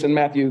says this in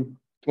Matthew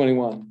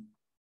 21.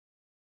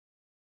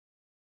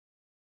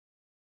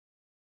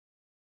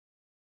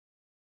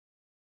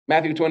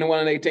 Matthew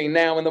 21:18.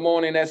 Now in the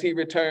morning, as he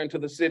returned to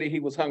the city, he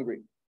was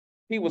hungry.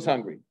 He was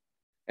hungry.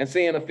 And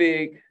seeing a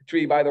fig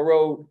tree by the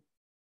road,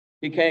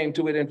 he came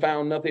to it and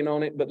found nothing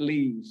on it but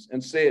leaves,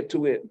 and said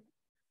to it,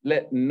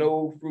 let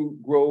no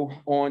fruit grow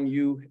on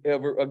you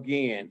ever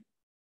again.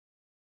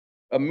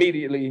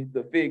 Immediately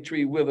the fig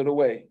tree withered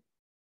away.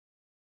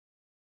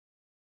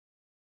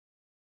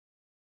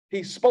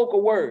 He spoke a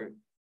word.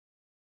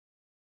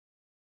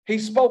 He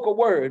spoke a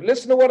word.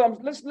 Listen to what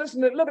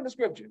look at the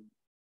scripture.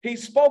 He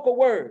spoke a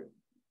word.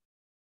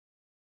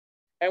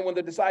 And when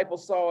the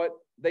disciples saw it,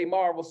 they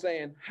marveled,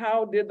 saying,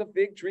 how did the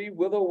fig tree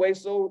wither away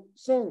so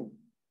soon?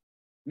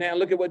 Now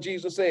look at what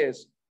Jesus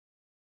says.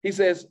 He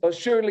says,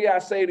 assuredly I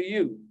say to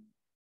you,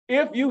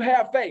 if you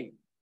have faith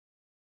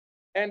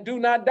and do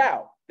not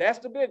doubt, that's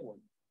the big one.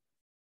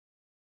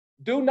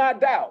 Do not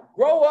doubt.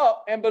 Grow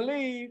up and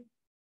believe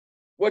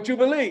what you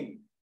believe.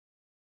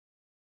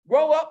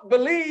 Grow up,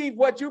 believe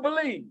what you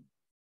believe.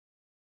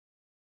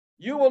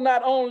 You will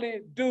not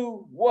only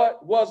do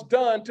what was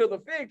done to the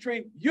fig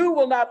tree, you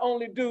will not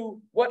only do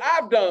what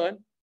I've done,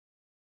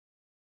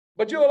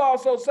 but you will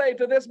also say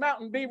to this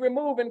mountain, be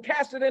removed and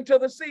cast it into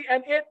the sea,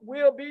 and it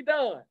will be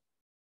done.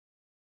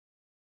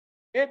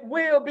 It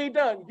will be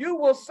done. You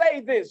will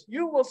say this.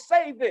 You will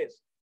say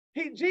this.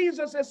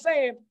 Jesus is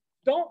saying,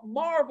 don't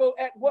marvel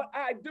at what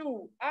I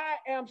do. I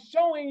am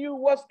showing you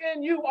what's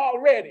in you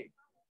already.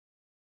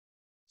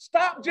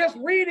 Stop just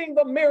reading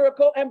the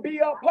miracle and be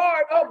a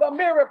part of the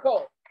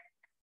miracle.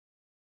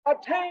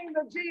 Attain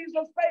the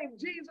Jesus faith.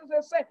 Jesus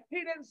is saying, he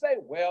didn't say,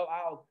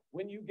 well,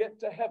 when you get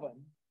to heaven.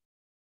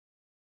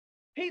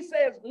 He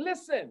says,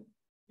 listen,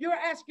 you're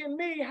asking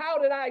me, how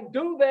did I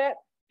do that?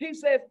 He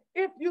says,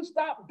 if you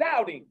stop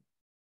doubting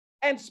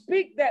and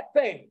speak that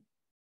thing,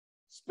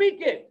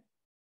 speak it,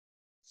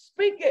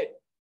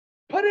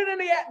 put it in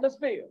the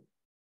atmosphere,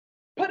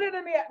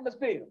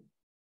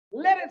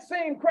 let it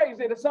seem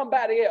crazy to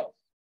somebody else.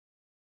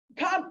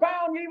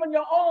 Confound even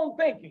your own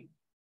thinking.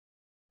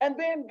 And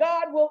then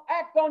God will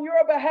act on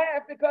your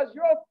behalf because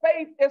your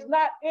faith is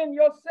not in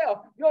yourself.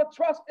 Your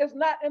trust is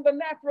not in the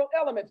natural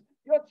elements.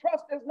 Your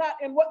trust is not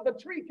in what the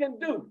tree can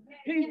do.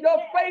 Your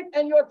faith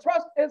and your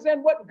trust is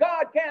in what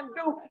God can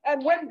do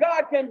and when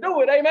God can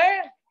do it.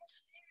 Amen?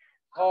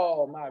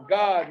 Oh, my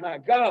God, my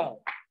God.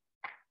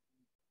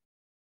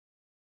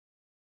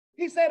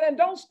 He said, and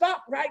don't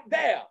stop right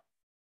there.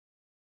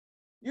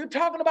 You're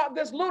talking about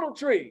this little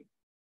tree.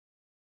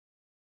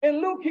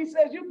 In Luke, he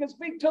says you can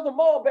speak to the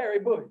mulberry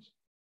bush.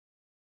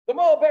 The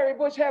mulberry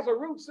bush has a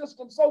root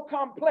system so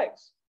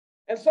complex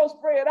and so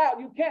spread out,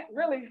 you can't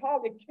really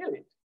hardly kill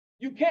it.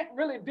 You can't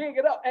really dig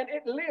it up, and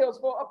it lives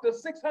for up to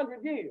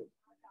 600 years.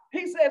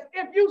 He says,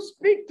 if you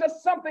speak to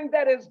something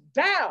that is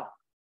down,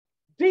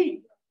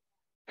 deep,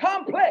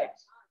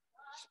 complex,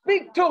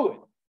 speak to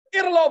it.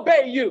 It'll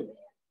obey you.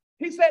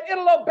 He said,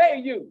 it'll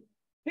obey you.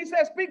 He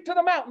said, speak to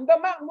the mountain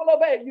will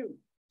obey you.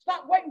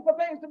 Stop waiting for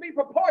things to be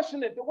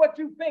proportionate to what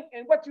you think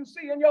and what you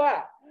see in your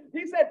eye.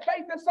 He said,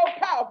 faith is so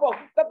powerful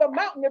that the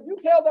mountain, if you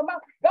tell the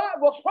mountain, God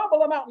will crumble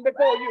the mountain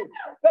before you.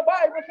 The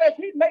Bible says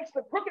he makes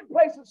the crooked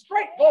places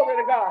straight, glory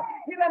to God.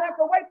 He doesn't have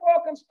to wait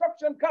for a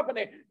construction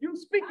company. You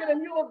speak it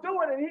and you will do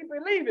it, and he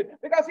believes it.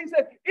 Because he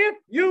said, if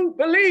you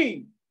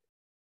believe,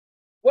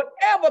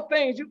 whatever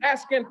things you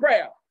ask in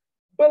prayer,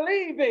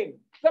 believing,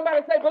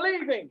 somebody say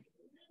believing,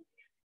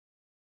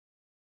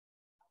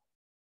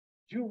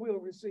 you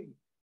will receive.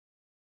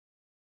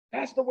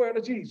 That's the word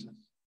of Jesus.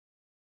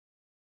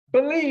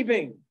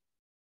 Believing.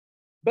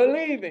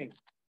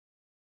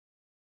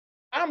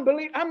 I'm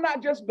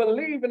not just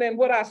believing in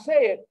what I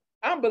said.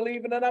 I'm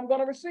believing that I'm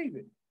going to receive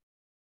it.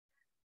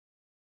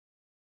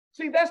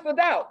 See, that's the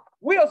doubt.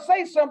 We'll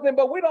say something,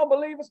 but we don't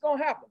believe it's going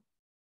to happen.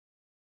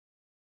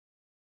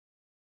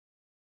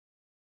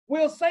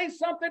 We'll say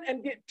something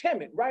and get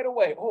timid right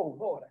away. Oh,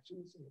 Lord, I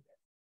shouldn't say that.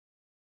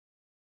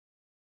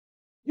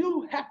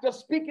 You have to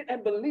speak it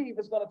and believe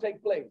it's going to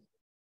take place.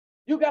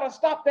 You got to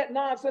stop that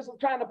nonsense of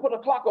trying to put a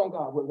clock on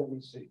God. Well, let me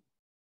see.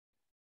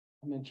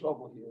 I'm in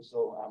trouble here,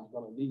 so I'm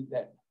going to need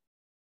that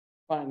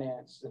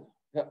finance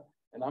help,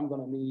 and I'm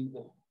going to need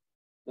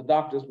the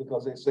doctors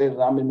because they said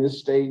that I'm in this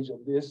stage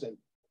of this, and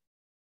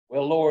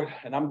well, Lord,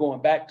 and I'm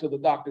going back to the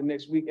doctor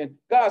next week. And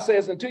God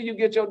says, until you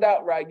get your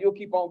doubt right, you'll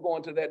keep on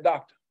going to that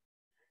doctor,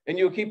 and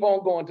you'll keep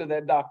on going to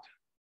that doctor,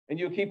 And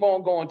you keep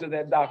on going to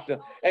that doctor.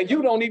 And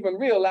you don't even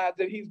realize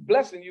that he's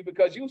blessing you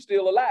because you're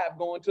still alive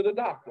going to the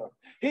doctor.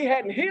 He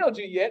hadn't healed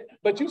you yet,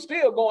 but you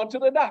still going to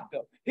the doctor.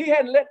 He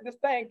hadn't let this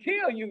thing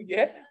kill you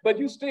yet, but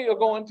you still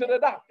going to the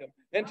doctor.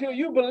 Until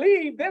you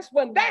believe this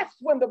one, that's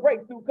when the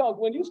breakthrough comes.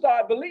 When you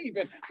start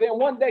believing, then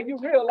one day you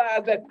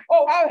realize that,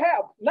 oh, I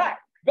have not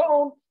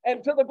gone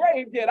into the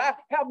grave yet. I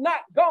have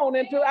not gone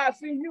into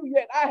ICU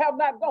yet. I have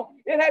not gone.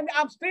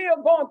 I'm still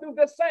going through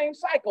this same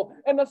cycle.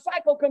 And the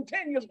cycle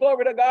continues,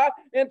 glory to God,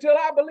 until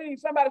I believe.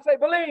 Somebody say,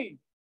 believe.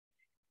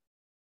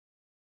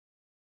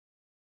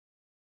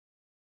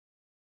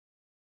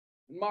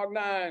 Mark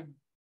 9,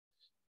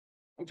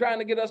 I'm trying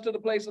to get us to the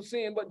place of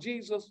seeing what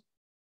Jesus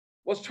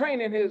was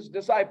training his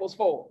disciples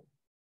for.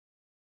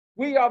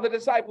 We are the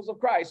disciples of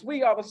Christ.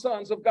 We are the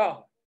sons of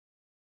God.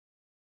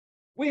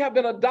 We have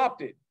been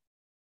adopted.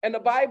 And the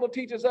Bible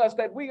teaches us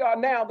that we are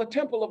now the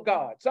temple of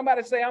God.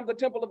 Somebody say, I'm the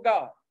temple of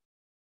God.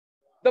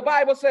 The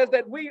Bible says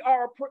that we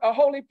are a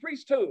holy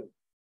priesthood,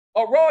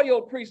 a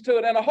royal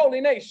priesthood, and a holy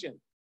nation.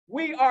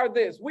 We are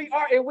this. We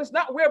are, it was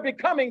not we're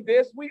becoming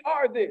this, we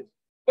are this.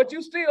 But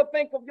you still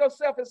think of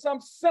yourself as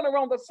some sinner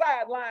on the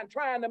sideline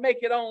trying to make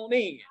it on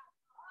in.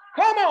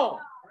 Come on.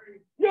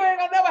 You ain't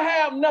gonna never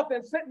have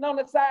nothing sitting on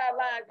the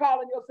sideline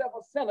calling yourself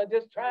a sinner,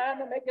 just trying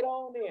to make it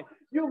on in.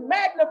 You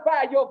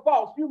magnify your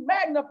faults. You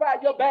magnify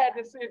your bad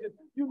decisions.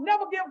 You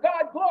never give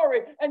God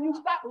glory, and you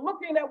stop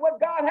looking at what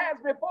God has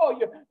before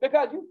you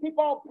because you keep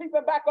on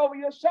peeping back over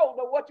your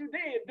shoulder what you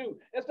did do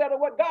instead of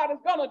what God is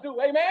gonna do.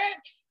 Amen.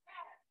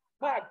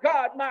 My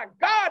God,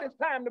 it's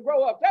time to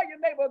grow up. Tell your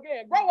neighbor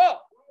again, grow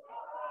up.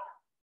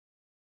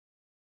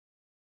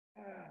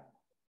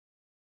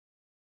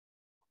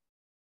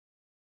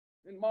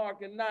 In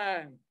Mark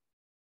 9.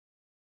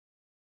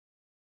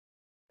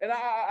 And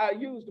I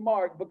used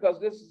Mark because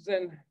this is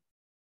in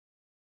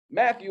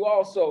Matthew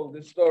also,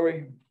 this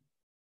story.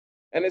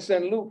 And it's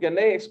in Luke, and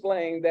they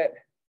explain that,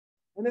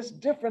 and it's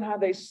different how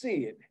they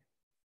see it.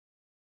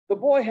 The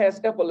boy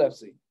has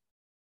epilepsy.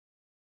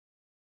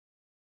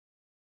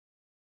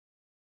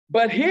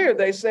 But here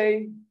they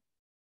say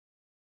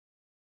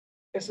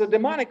it's a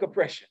demonic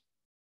oppression.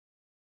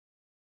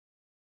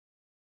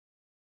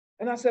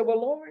 And I said,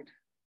 well, Lord,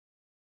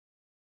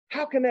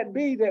 how can that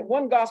be that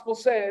one gospel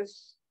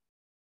says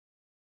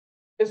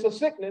it's a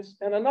sickness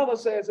and another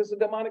says it's a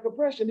demonic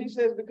oppression? He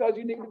says, because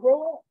you need to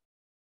grow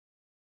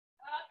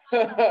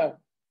up.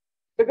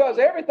 Because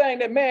everything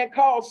that man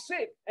calls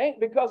sick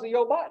ain't because of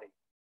your body.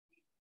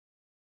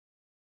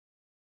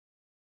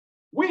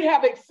 We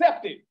have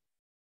accepted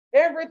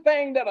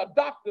everything that a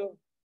doctor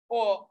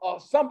or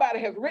somebody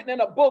has written in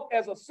a book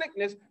as a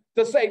sickness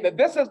to say that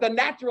this is the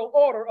natural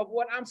order of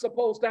what I'm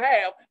supposed to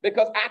have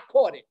because I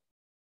caught it.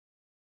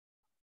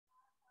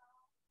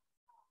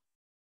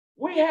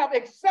 We have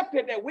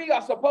accepted that we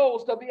are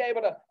supposed to be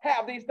able to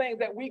have these things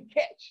that we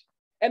catch,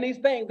 and these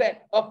things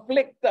that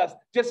afflict us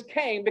just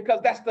came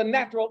because that's the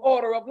natural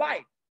order of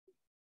life.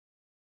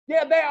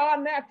 Yeah, there are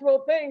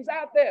natural things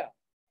out there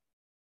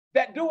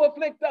that do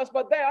afflict us,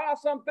 but there are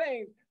some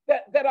things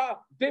that are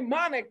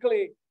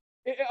demonically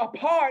a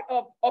part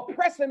of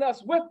oppressing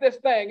us with this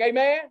thing.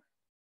 Amen.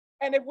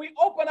 And if we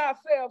open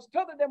ourselves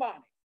to the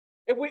demonic,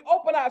 if we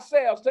open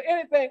ourselves to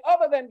anything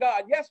other than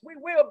God, yes, we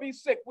will be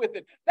sick with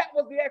it. That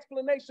was the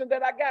explanation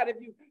that I got.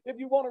 If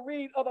you want to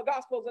read other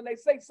gospels and they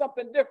say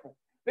something different,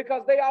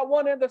 because they are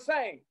one and the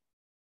same.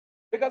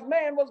 Because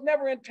man was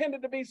never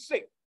intended to be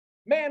sick.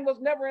 Man was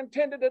never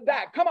intended to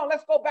die. Come on,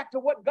 let's go back to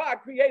what God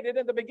created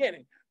in the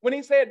beginning. When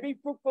he said, be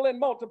fruitful and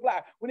multiply.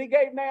 When he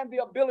gave man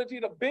the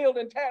ability to build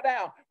and tear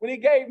down. When he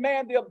gave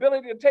man the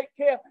ability to take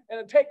care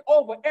and to take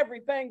over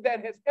everything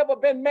that has ever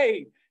been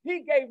made.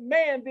 He gave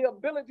man the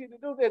ability to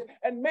do this.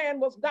 And man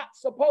was not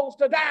supposed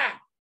to die.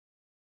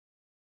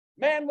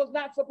 Man was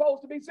not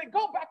supposed to be sick.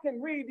 Go back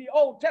and read the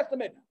Old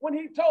Testament when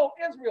he told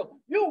Israel,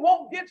 you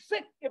won't get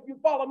sick if you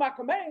follow my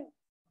command.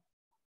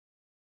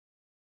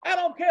 I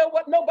don't care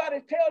what nobody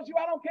tells you.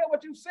 I don't care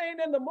what you've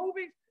seen in the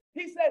movies.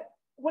 He said,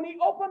 when he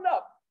opened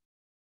up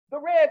the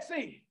Red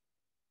Sea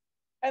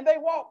and they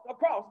walked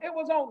across, it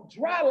was on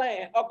dry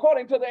land,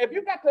 according to if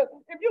you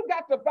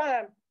got to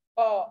find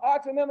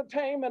arts and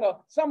entertainment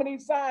or some of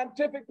these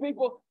scientific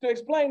people to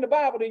explain the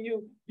Bible to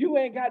you, you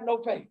ain't got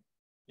no faith.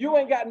 You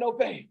ain't got no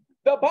faith.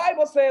 The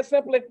Bible says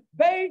simply,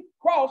 they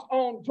crossed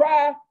on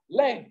dry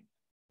land.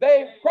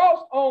 They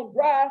crossed on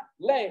dry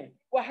land.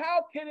 Well,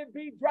 how can it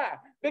be dry?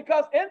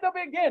 Because in the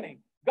beginning,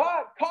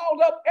 God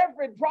called up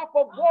every drop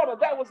of water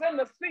that was in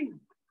the sea.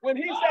 When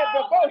he said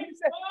before,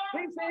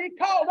 he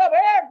called up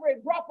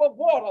every drop of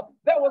water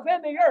that was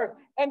in the earth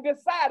and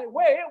decided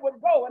where it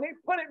would go. And he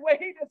put it where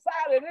he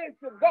decided it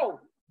should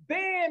go.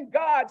 Then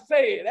God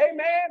said,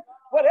 amen,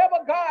 whatever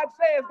God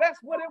says, that's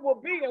what it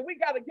will be. And we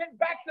got to get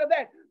back to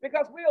that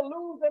because we are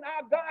losing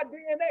our God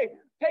DNA,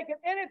 taking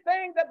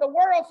anything that the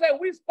world said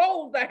we're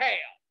supposed to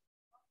have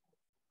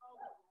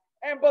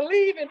and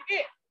believing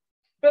it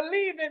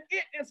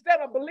instead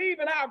of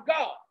believing our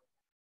God.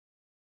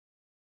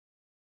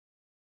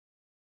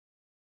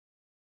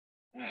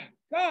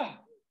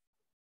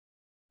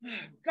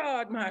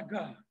 God, my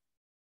God.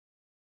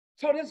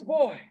 So this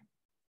boy,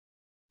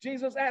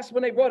 Jesus asked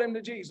when they brought him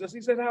to Jesus,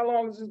 he said, how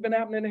long has this been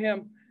happening to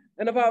him?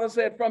 And the father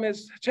said, from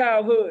his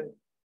childhood.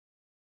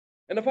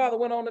 And the father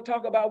went on to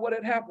talk about what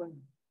had happened.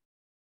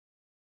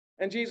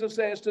 And Jesus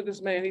says to this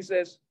man, he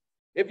says,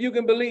 if you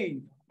can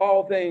believe,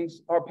 all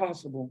things are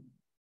possible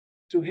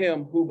to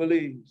him who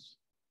believes.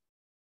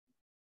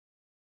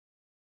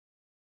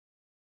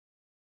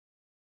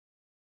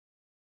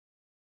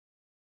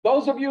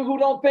 Those of you who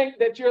don't think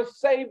that you're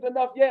saved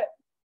enough yet,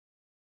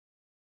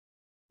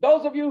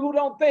 those of you who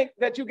don't think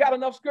that you got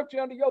enough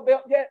scripture under your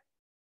belt yet,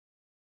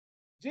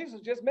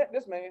 Jesus just met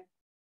this man.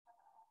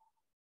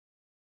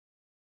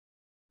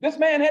 This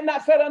man had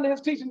not sat under his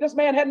teaching. This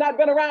man had not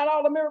been around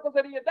all the miracles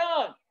that he had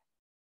done.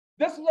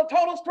 This is a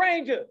total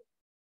stranger.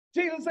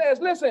 Jesus says,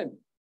 listen,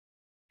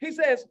 he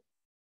says,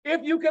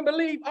 if you can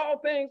believe, all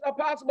things are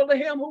possible to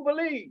him who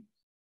believes.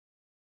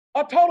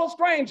 A total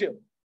stranger.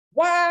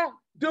 Why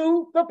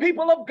do the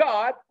people of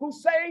God who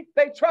say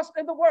they trust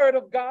in the word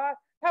of God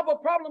have a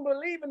problem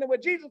believing that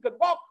when Jesus could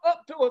walk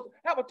up to us,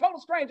 have a total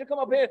stranger come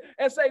up here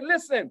and say,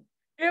 listen,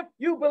 if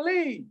you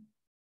believe,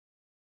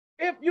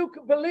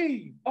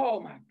 oh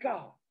my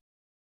God.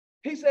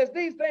 He says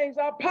these things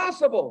are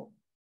possible.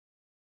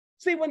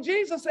 See, when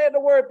Jesus said the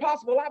word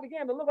possible, I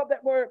began to look up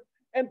that word,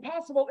 and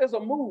possible is a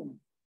move.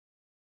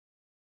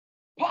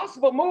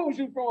 Possible moves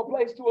you from a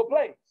place to a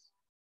place.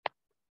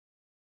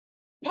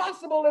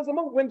 Possible is a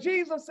move. When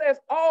Jesus says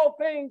all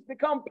things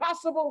become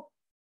possible,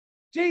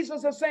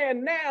 Jesus is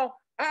saying, now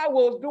I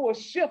will do a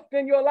shift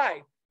in your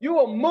life. You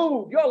will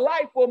move. Your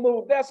life will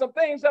move. There's some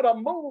things that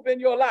will move in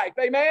your life.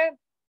 Amen?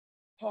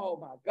 Oh,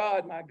 my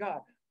God, my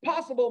God.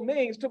 Possible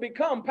means to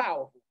become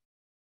powerful.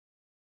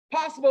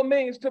 Possible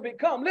means to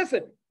become.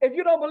 Listen, if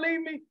you don't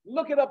believe me,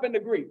 look it up in the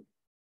Greek.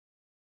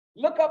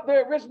 Look up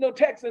the original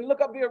text and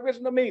look up the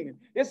original meaning.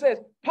 It says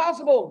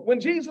possible, when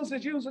Jesus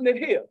is using it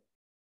here.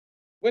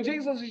 When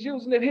Jesus is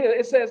using it here,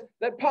 it says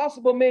that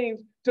possible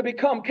means to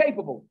become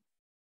capable,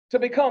 to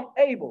become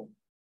able.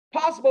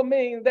 Possible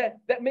means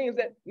that means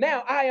that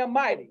now I am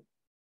mighty.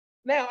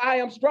 Now I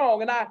am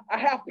strong and I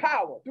have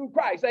power through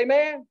Christ.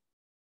 Amen?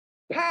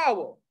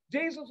 Power.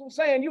 Jesus was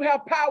saying you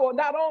have power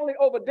not only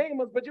over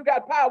demons, but you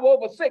got power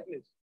over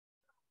sickness.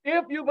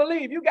 If you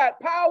believe, you got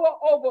power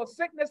over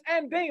sickness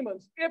and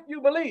demons. If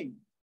you believe,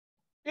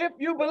 if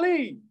you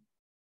believe,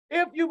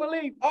 if you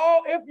believe,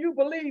 if you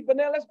believe. But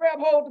now let's grab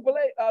hold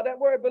of that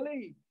word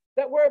believe.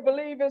 That word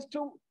believe is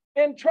to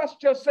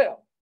entrust yourself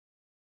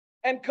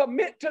and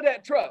commit to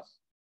that trust.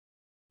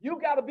 You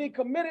got to be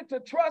committed to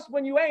trust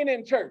when you ain't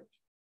in church.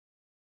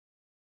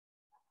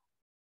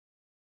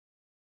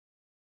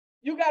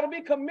 You got to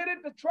be committed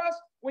to trust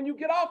when you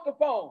get off the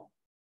phone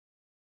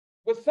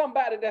with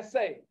somebody that's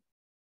saved.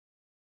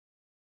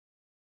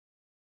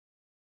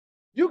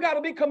 You got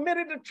to be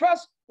committed to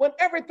trust when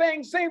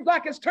everything seems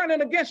like it's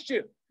turning against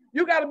you.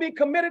 You got to be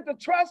committed to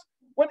trust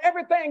when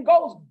everything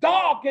goes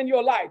dark in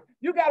your life.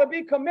 You got to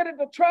be committed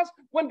to trust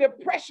when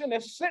depression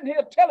is sitting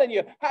here telling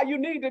you how you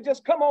need to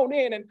just come on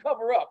in and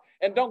cover up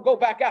and don't go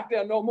back out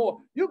there no more.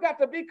 You got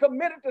to be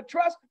committed to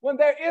trust when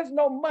there is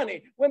no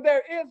money, when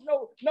there is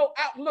no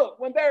outlook,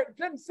 when there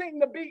doesn't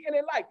seem to be any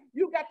light.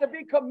 You got to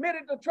be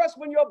committed to trust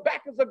when your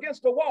back is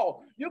against the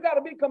wall. You got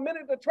to be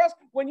committed to trust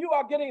when you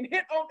are getting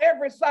hit on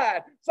every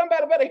side.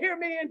 Somebody better hear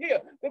me in here,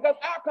 because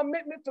our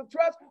commitments to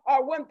trust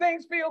are when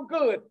things feel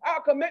good.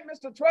 Our commitments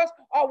to trust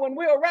are when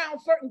we're around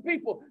certain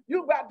people.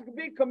 You got to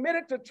be committed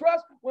to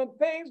trust when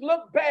things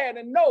look bad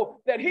and know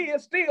that he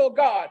is still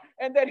God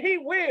and that he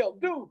will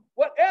do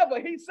whatever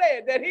he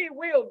said that he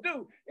will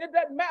do. It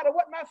doesn't matter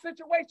what my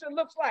situation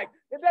looks like.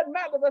 It doesn't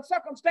matter the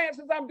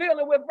circumstances I'm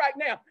dealing with right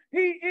now.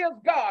 He is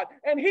God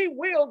and he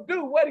will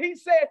do what he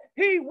said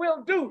he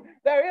will do.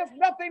 There is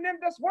nothing in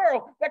this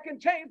world that can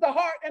change the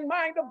heart and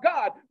mind of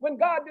God. When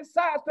God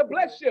decides to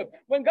bless you,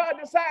 when God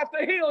decides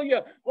to heal you,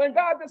 when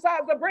God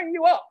decides to bring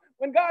you up,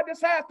 when God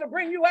decides to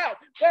bring you out,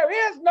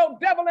 there is no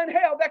devil in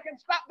hell that can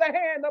stop the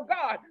hand of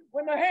God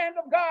when the hand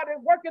of God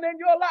is working in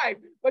your life.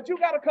 But you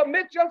got to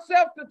commit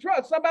yourself to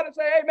trust. Somebody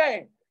say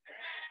amen.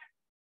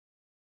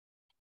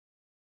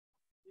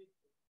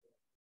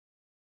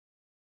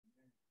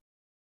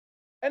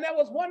 And there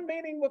was one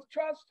meaning with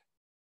trust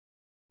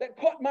that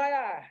caught my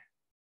eye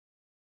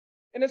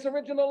in its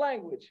original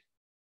language.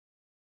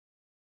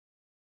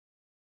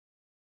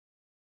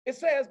 It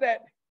says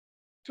that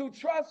to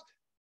trust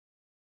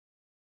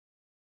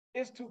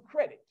is to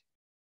credit.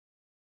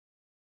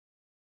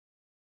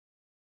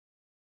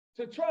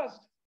 To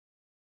trust,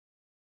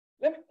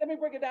 let me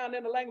break it down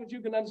in the language you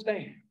can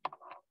understand.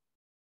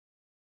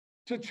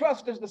 To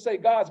trust is to say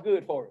God's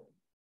good for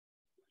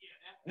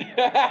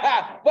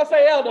it. What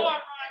say, elder?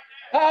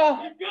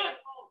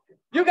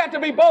 You got to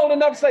be bold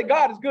enough to say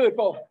God is good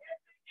for it.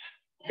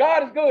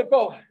 God is good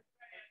for it.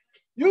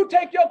 You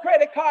take your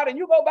credit card and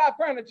you go buy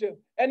furniture,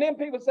 and then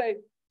people say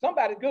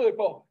somebody's good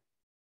for it.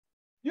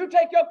 You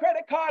take your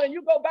credit card and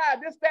you go buy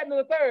this, that, and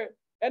the third.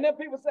 And then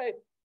people say,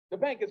 the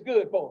bank is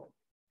good for it.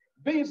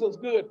 Visa's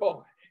good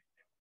for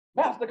it.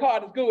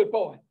 MasterCard is good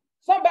for it.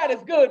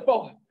 Somebody's good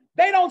for it.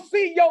 They don't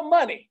see your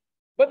money.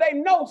 but they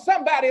know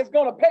somebody is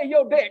going to pay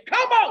your debt.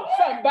 Come on,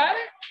 somebody.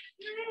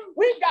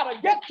 We've got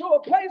to get to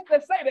a place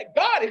that say that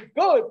God is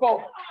good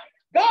for it.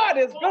 God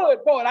is good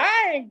for it.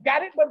 I ain't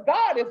got it, but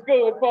God is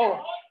good for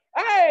it.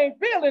 I ain't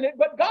feeling it,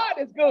 but God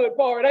is good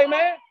for it.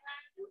 Amen.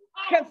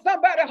 Can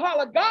somebody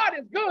holler, God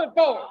is good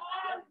for it?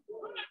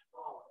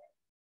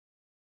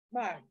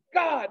 My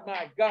God,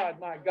 my God,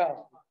 my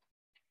God.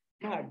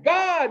 My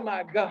God,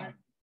 my God.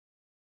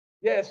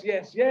 Yes,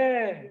 yes,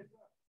 yes.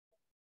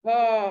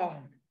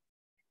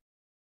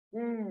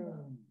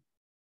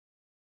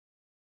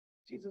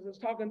 Jesus is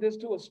talking this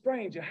to a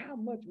stranger. How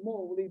much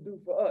more will he do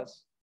for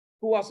us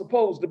who are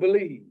supposed to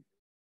believe?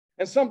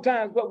 And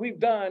sometimes what we've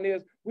done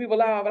is we've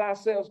allowed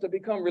ourselves to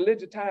become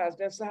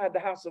religiousized inside the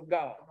house of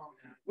God.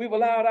 We've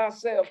allowed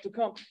ourselves to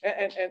come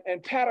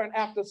and pattern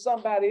after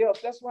somebody else.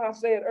 That's why I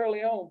said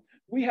early on,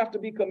 we have to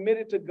be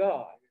committed to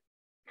God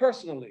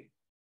personally.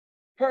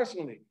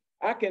 Personally,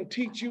 I can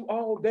teach you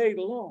all day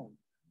long,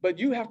 but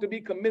you have to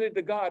be committed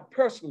to God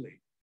personally.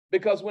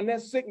 Because when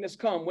that sickness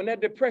comes, when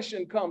that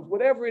depression comes,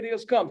 whatever it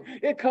is comes,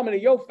 it's coming to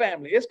your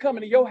family. It's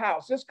coming to your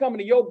house. It's coming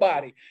to your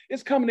body.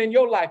 It's coming in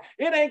your life.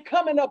 It ain't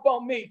coming up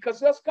on me, because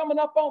that's coming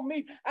up on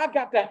me. I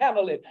got to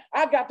handle it.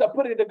 I got to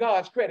put it to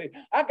God's credit.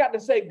 I got to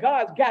say,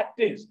 God's got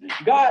this.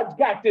 God's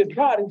got this.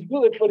 God is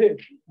good for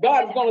this.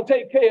 God is going to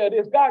take care of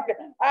this.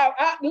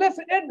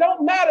 Listen, it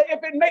don't matter if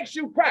it makes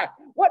you cry.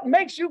 What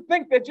makes you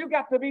think that you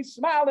got to be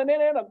smiling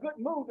and in a good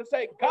mood to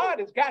say, God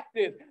has got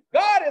this.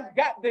 God has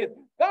got this.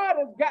 God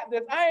has got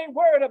this. I ain't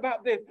worried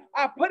about this.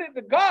 I put it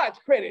to God's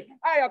credit.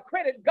 I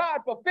credit God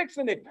for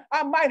fixing it.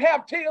 I might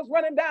have tears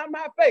running down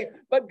my face,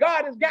 but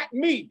God has got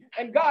me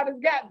and God has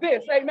got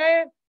this.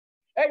 Amen.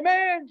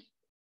 Amen.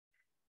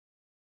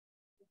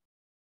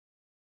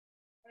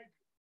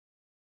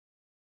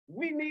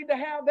 We need to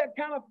have that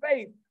kind of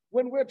faith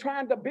when we're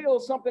trying to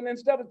build something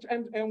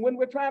and when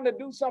we're trying to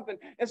do something,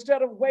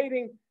 instead of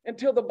waiting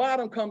until the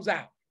bottom comes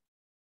out.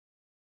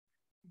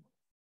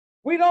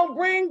 We don't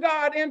bring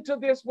God into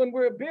this when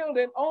we're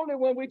building, only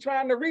when we're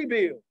trying to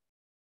rebuild.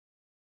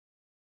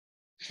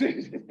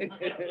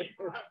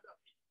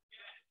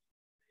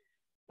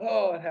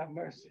 Lord have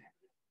mercy.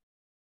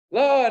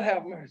 Lord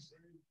have mercy.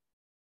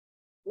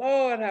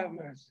 Lord have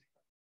mercy.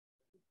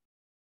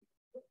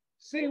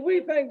 See,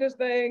 we think this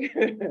thing,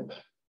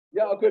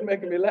 y'all quit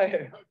making me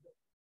laugh.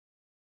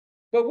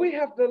 But we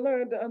have to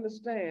learn to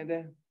understand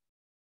that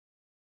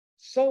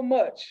so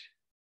much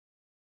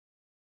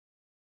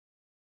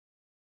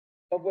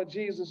of what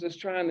Jesus is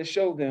trying to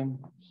show them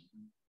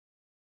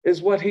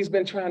is what he's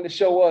been trying to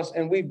show us.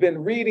 And we've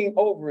been reading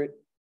over it,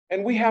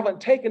 and we haven't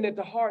taken it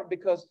to heart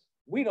because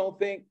we don't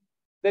think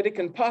that it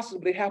can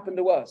possibly happen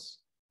to us.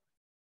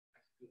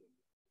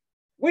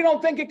 We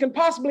don't think it can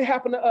possibly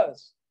happen to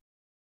us.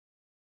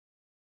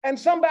 And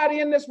somebody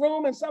in this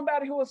room and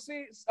somebody who will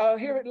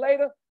hear it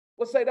later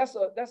will say,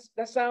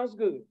 that sounds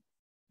good.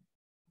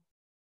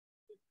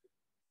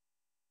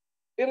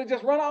 It'll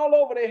just run all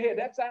over their head.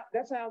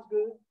 That sounds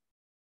good.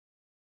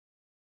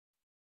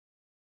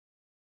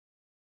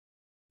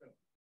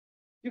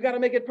 You got to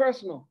make it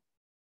personal.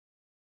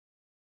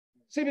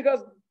 See,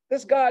 because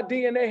this God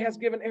DNA has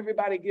given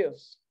everybody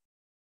gifts.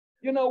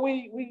 You know,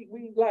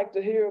 we like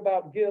to hear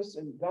about gifts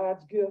and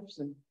God's gifts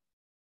and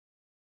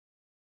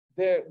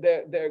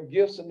their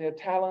gifts and their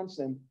talents,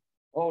 and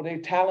they're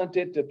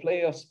talented to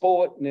play a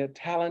sport, and they're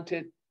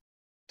talented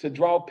to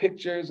draw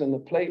pictures and to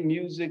play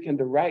music and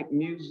to write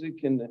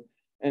music and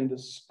to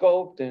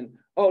sculpt, and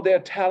they're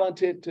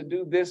talented to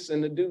do this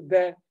and to do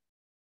that.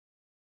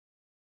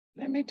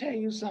 Let me tell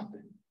you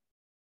something.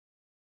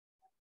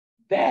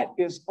 That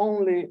is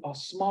only a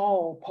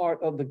small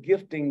part of the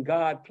gifting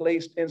God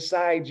placed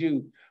inside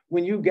you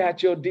when you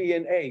got your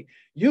DNA.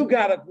 You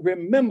got to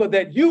remember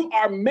that you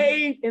are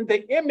made in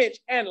the image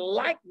and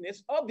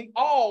likeness of the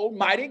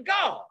Almighty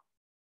God.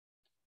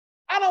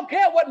 I don't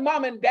care what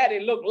mom and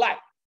daddy look like.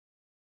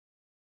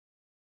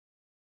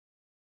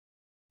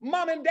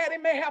 Mom and daddy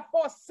may have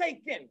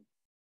forsaken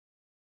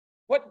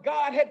what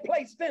God had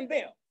placed in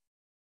them.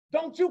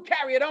 Don't you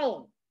carry it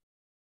on.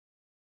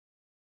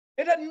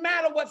 It doesn't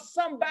matter what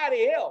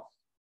somebody else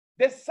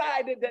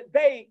decided that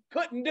they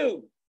couldn't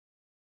do.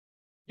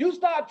 You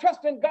start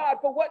trusting God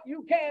for what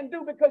you can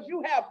do because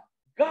you have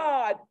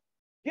God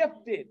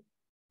gifted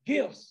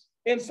gifts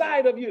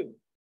inside of you.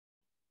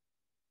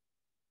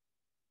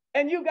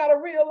 And you got to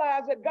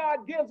realize that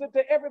God gives it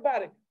to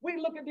everybody. We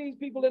look at these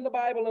people in the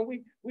Bible and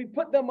we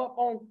put them up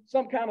on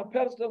some kind of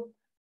pedestal,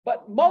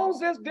 but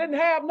Moses didn't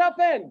have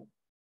nothing.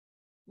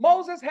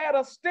 Moses had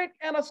a stick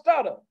and a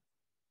stutter.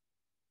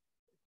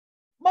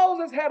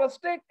 Moses had a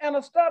stick and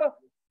a stutter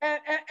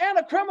and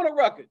a criminal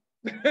record.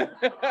 He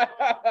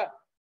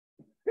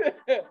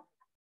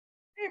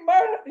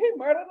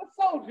murdered a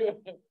soldier.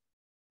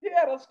 He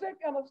had a stick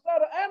and a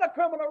stutter and a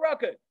criminal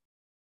record.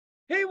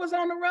 He was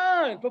on the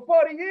run for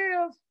 40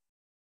 years.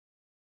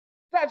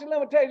 Statute of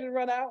limitations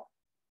run out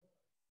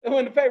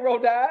when the Pharaoh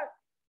died.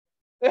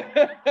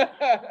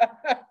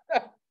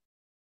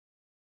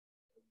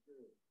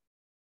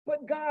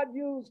 But God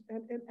used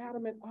an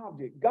inanimate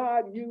object.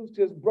 God used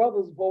his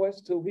brother's voice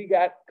till he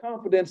got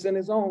confidence in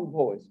his own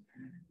voice.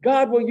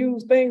 God will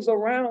use things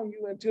around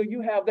you until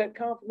you have that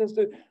confidence.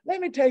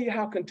 Let me tell you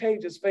how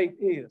contagious faith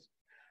is.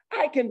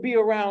 I can be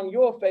around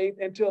your faith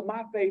until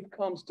my faith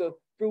comes to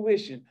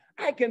fruition.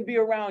 I can be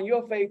around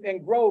your faith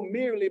and grow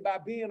merely by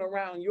being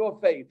around your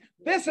faith.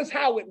 This is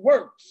how it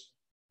works.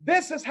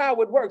 This is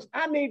how it works.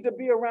 I need to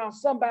be around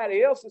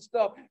somebody else's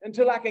stuff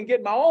until I can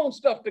get my own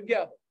stuff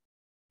together.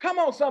 Come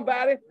on,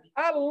 somebody.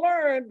 I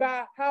learned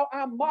by how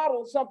I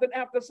model something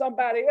after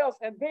somebody else,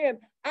 and then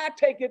I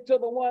take it to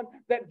the one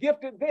that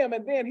gifted them,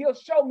 and then he'll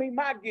show me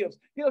my gifts.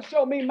 He'll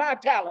show me my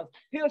talents.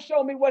 He'll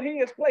show me what he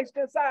has placed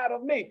inside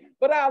of me.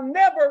 But I'll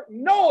never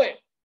know it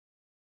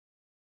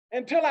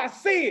until I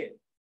see it.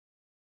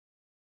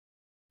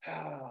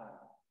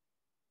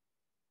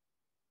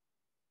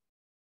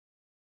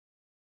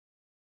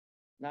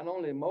 Not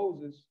only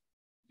Moses,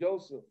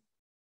 Joseph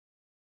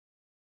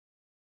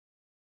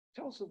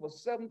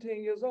was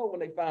 17 years old when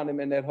they found him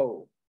in that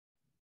hole.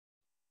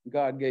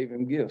 God gave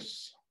him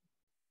gifts.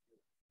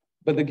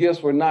 But the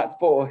gifts were not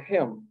for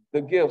him.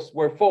 The gifts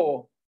were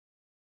for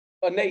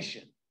a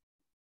nation.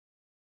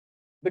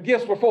 The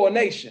gifts were for a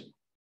nation.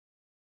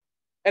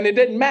 And it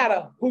didn't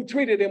matter who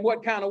treated him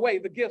what kind of way.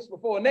 The gifts were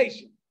for a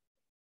nation.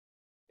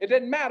 It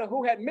didn't matter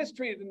who had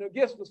mistreated him. The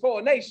gifts was for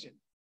a nation.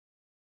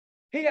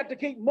 He had to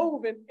keep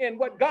moving in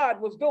what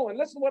God was doing.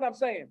 Listen to what I'm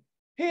saying.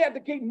 He had to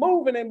keep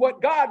moving in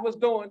what God was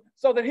doing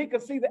so that he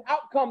could see the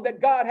outcome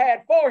that God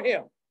had for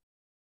him.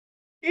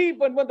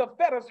 Even when the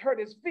fetters hurt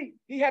his feet,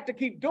 he had to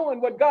keep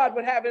doing what God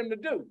would have him to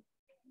do.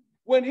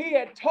 When he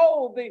had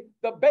told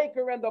the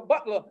baker and the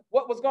butler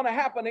what was going to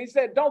happen, he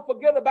said, don't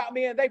forget about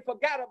me, and they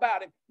forgot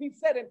about him. He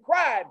said and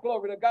cried,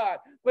 glory to God,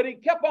 but he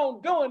kept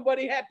on doing what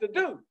he had to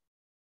do.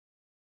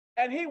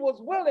 And he was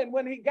willing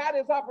when he got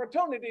his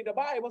opportunity. The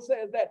Bible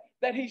says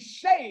that he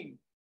shaved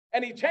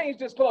and he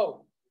changed his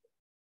clothes.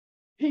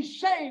 He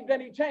shaved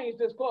and he changed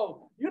his clothes.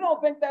 You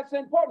don't think that's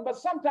important, but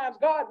sometimes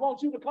God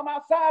wants you to come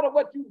outside of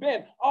what you've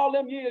been all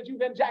them years you've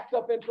been jacked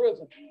up in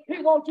prison.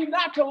 He wants you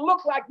not to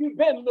look like you've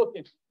been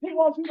looking. He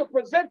wants you to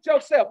present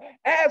yourself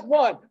as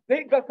one.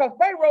 Because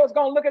Pharaoh is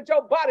going to look at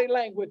your body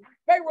language.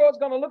 Pharaoh is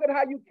going to look at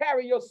how you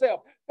carry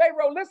yourself.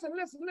 Pharaoh, listen.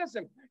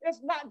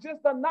 It's not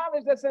just the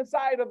knowledge that's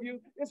inside of you.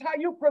 It's how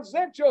you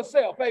present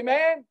yourself.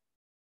 Amen.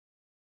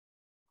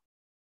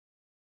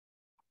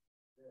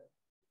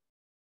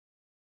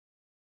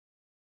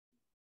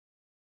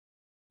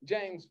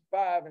 James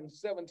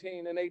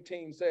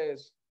 5:17-18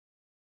 says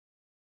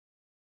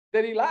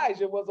that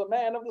Elijah was a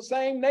man of the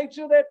same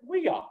nature that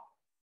we are.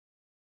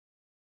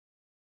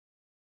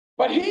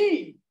 But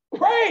he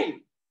prayed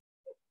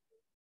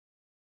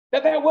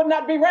that there would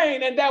not be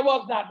rain, and there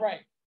was not rain.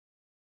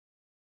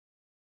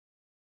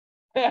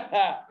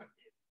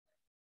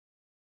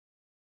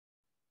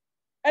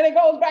 And it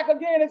goes back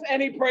again,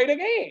 and he prayed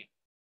again.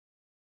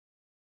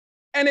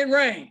 And it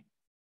rained.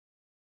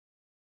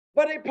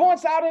 But it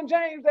points out in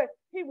James that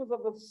he was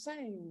of the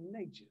same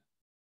nature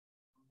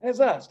as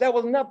us. There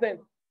was nothing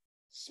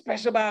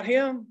special about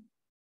him.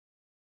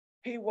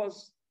 He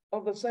was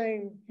of the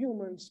same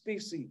human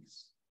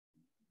species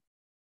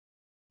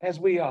as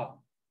we are.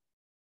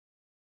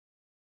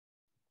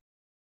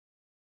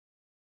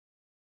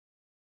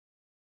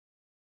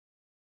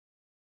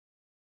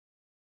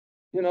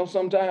 You know,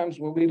 sometimes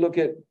when we look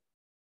at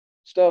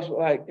stuff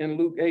like in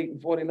Luke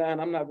 8:49,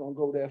 I'm not going to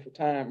go there for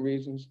time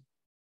reasons.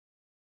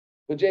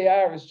 But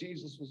Jairus,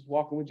 Jesus was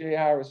walking with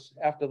Jairus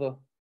after the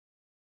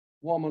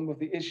woman with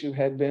the issue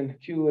had been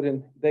cured,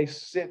 and they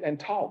sit and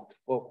talked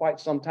for quite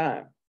some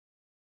time.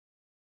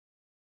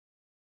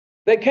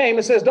 They came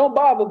and says, don't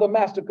bother the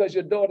master because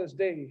your daughter's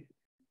dead.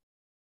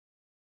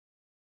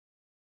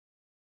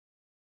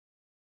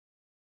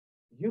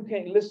 You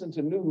can't listen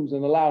to news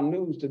and allow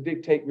news to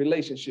dictate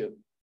relationship.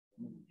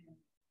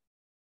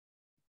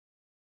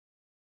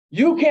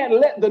 You can't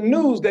let the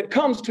news that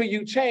comes to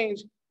you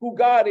change who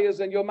God is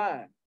in your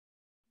mind.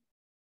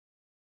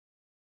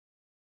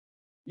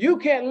 You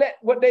can't let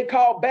what they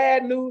call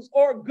bad news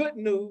or good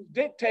news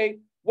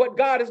dictate what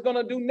God is going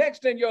to do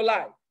next in your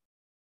life.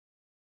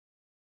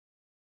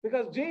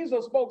 Because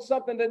Jesus spoke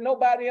something that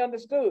nobody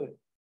understood.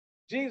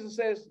 Jesus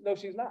says, no,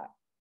 she's not.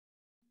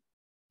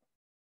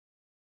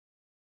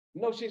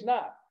 No, she's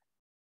not.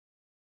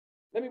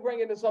 Let me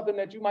bring into something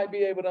that you might be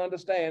able to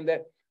understand,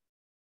 that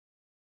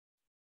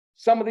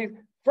some of these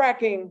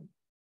fracking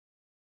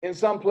in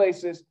some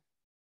places,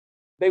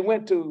 they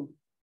went to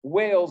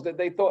wells that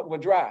they thought were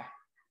dry.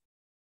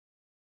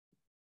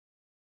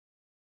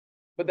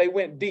 But they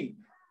went deep.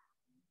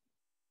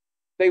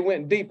 They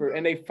went deeper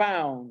and they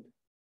found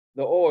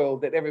the oil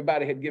that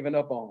everybody had given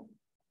up on.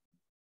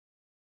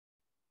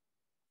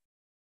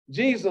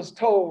 Jesus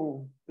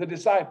told the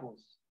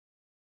disciples,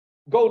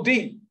 go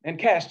deep and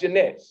cast your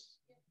nets.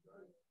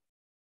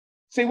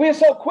 See, we're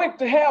so quick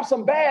to have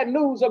some bad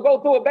news or go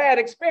through a bad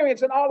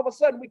experience, and all of a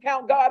sudden we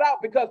count God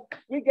out because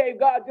we gave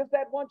God just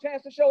that one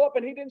chance to show up,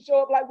 and he didn't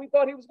show up like we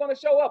thought he was going to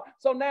show up.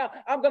 So now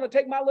I'm going to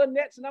take my little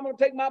nets and I'm going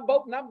to take my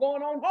boat and I'm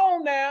going on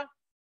home now.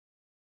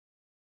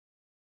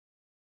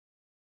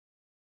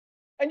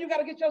 And you got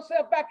to get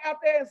yourself back out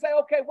there and say,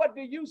 okay, what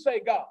do you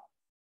say, God?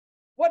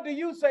 What do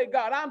you say,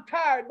 God? I'm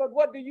tired, but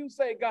what do you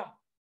say, God?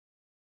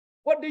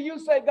 What do you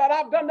say, God?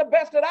 I've done the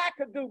best that I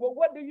could do, but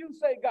what do you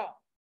say, God?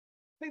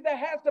 See, there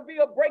has to be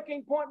a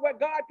breaking point where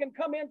God can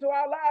come into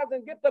our lives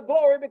and get the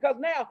glory, because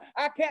now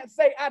I can't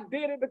say I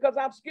did it because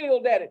I'm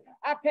skilled at it.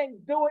 I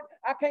can't do it.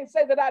 I can't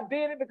say that I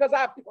did it because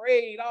I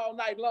prayed all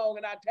night long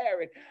and I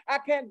tarried. I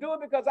can't do it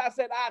because I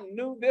said I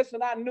knew this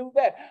and I knew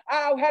that.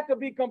 I had to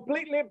be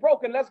completely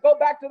broken. Let's go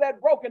back to that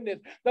brokenness.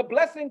 The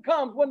blessing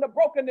comes when the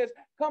brokenness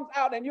comes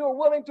out and you're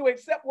willing to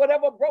accept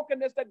whatever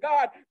brokenness that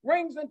God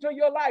brings into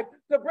your life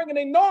to bring an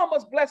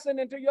enormous blessing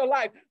into your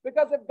life.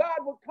 Because if God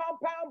would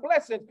compound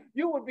blessings,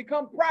 you would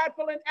become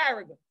prideful and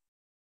arrogant.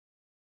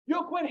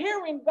 You'll quit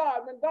hearing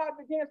God when God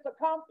begins to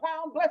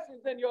compound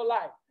blessings in your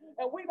life.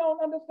 And we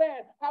don't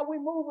understand how we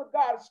move with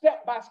God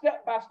step by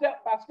step by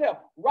step by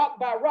step, rock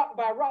by rock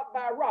by rock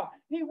by rock.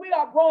 We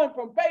are growing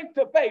from faith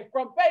to faith,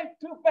 from faith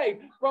to faith,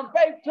 from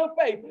faith to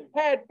faith.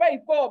 Had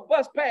faith for a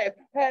bus pass,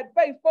 had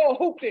faith for a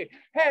hoopty,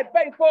 had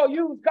faith for a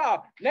used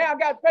car. Now I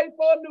got faith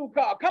for a new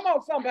car. Come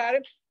on, somebody.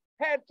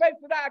 Had faith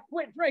that I'd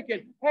quit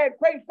drinking, had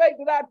great faith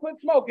that I'd quit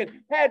smoking,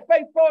 had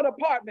faith for an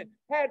apartment,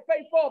 had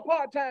faith for a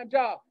part-time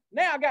job.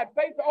 Now I got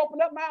faith to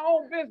open up my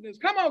own business.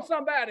 Come on,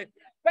 somebody.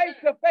 Faith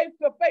to faith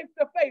to faith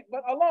to faith.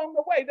 But along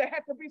the way, there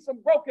had to be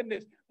some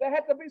brokenness. There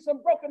had to be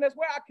some brokenness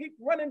where I keep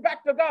running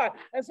back to God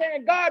and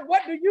saying, God,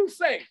 what do you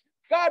say?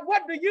 God,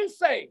 what do you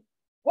say?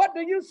 What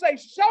do you say?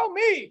 Show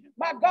me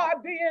my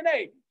God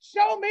DNA.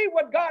 Show me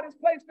what God has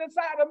placed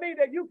inside of me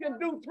that you can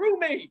do through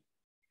me.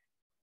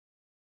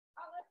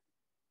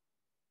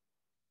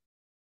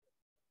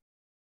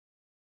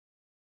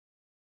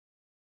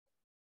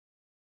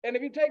 And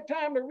if you take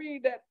time to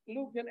read that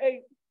Luke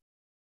 8,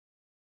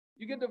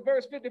 you get to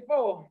verse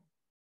 54.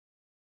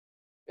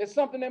 It's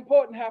something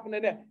important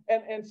happening there.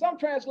 And some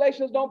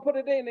translations don't put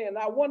it in there. And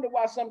I wonder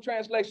why some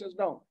translations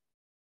don't.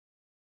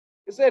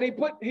 It said he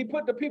put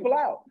the people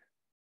out.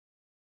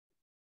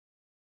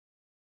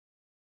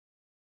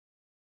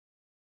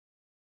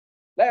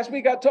 Last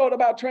week I told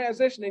about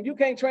transitioning. You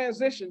can't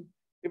transition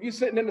if you're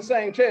sitting in the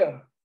same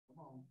chair.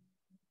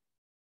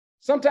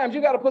 Sometimes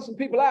you got to put some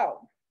people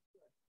out.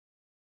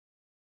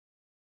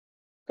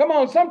 Come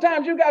on,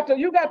 sometimes you got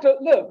to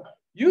look,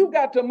 you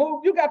got to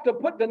move, you got to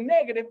put the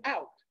negative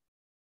out.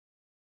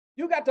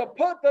 You got to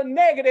put the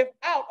negative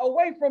out,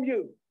 away from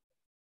you.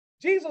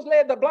 Jesus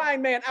led the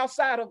blind man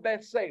outside of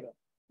Bethsaida.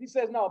 He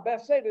says, no,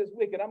 Bethsaida is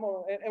wicked.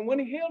 And when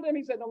he healed him,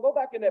 he said, don't go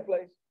back in that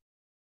place.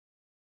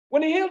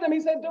 When he healed him,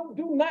 he said,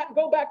 do not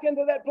go back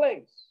into that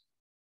place.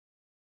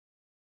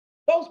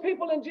 Those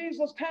people in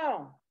Jesus'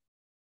 town,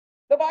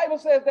 the Bible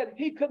says that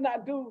he could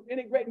not do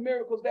any great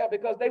miracles there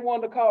because they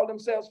wanted to call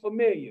themselves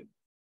familiar.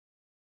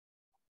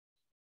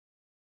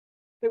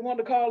 They want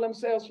to call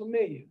themselves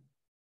familiar.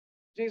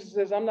 Jesus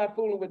says, I'm not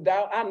fooling with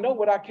doubt. I know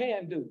what I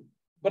can do,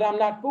 but I'm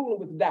not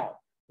fooling with doubt.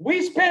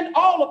 We spend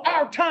all of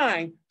our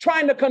time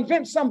trying to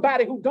convince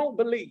somebody who don't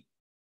believe.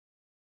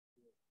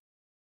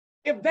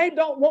 If they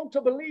don't want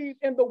to believe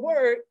in the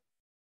word,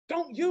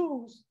 don't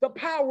use the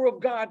power of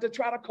God to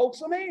try to coax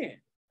them in.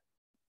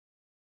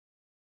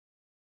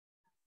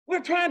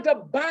 We're trying to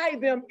buy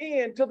them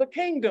into the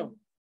kingdom.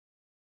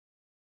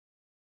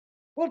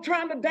 We're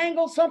trying to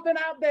dangle something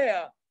out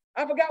there.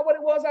 I forgot what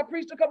it was I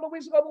preached a couple of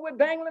weeks ago, but we're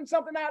dangling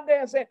something out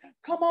there and saying,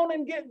 come on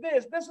and get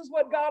this. This is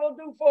what God will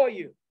do for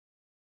you.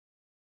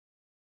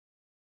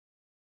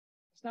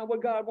 That's not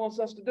what God wants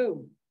us to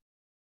do.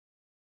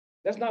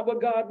 That's not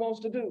what God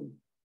wants to do.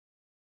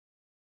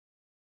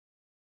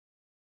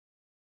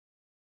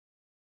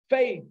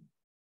 Faith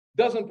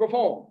doesn't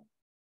perform.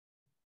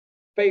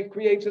 Faith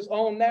creates its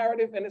own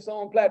narrative and its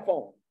own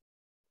platform.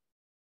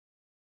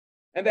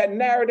 And that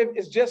narrative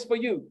is just for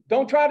you.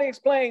 Don't try to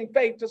explain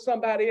faith to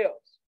somebody else.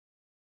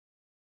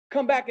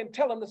 Come back and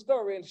tell them the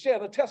story and share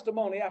the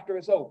testimony after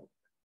it's over.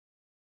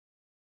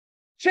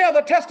 Share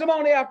the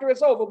testimony after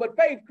it's over, but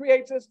faith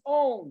creates its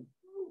own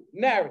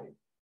narrative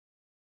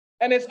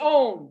and its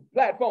own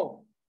platform.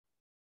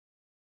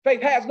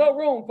 Faith has no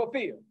room for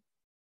fear.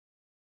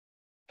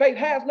 Faith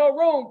has no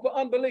room for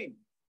unbelief.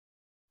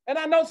 And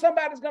I know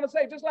somebody's going to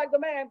say, just like the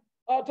man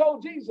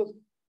told Jesus,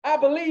 I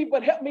believe,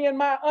 but help me in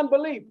my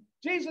unbelief.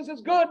 Jesus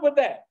is good with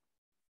that.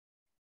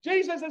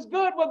 Jesus is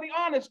good with the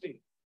honesty.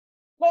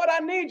 Lord, I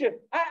need you.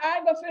 I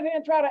ain't going to sit here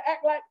and try to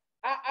act like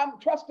I'm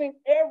trusting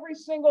every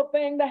single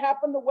thing to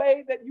happen the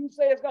way that you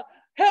say it's going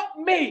to. Help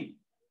me.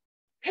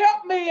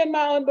 Help me in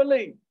my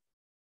unbelief.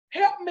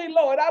 Help me,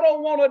 Lord. I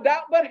don't want to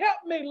doubt, but help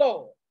me,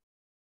 Lord.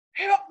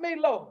 Help me,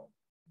 Lord.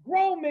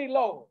 Grow me,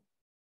 Lord.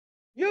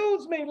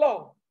 Use me,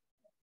 Lord.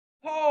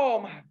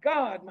 Oh, my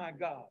God, my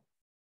God.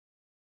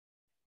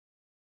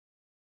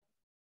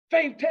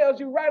 Faith tells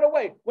you right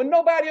away. When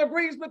nobody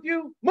agrees with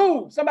you,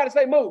 move. Somebody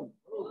say move.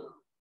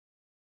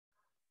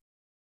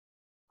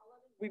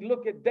 We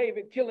look at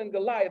David killing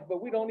Goliath, but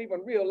we don't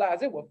even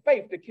realize it was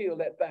faith to kill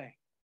that thing.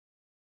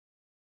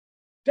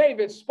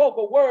 David spoke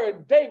a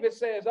word. David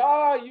says,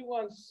 you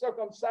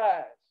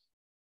uncircumcised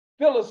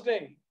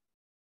Philistine.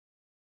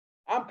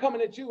 I'm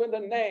coming at you in the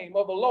name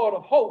of the Lord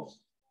of hosts.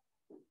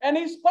 And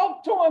he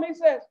spoke to him. He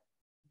says,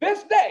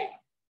 this day,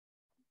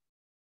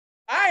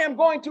 I am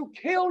going to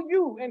kill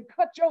you and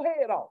cut your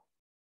head off.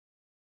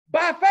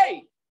 By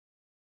faith.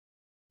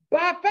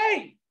 By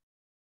faith.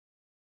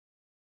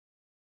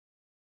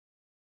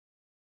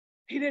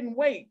 He didn't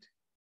wait.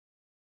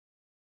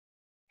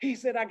 He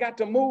said, I got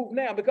to move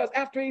now, because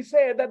after he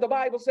said that, the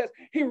Bible says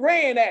he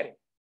ran at it.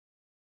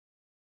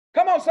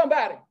 Come on,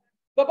 somebody.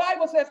 The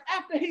Bible says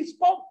after he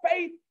spoke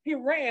faith, he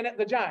ran at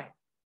the giant.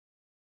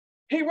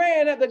 He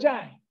ran at the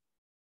giant.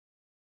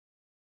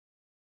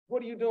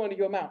 What are you doing to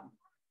your mountain?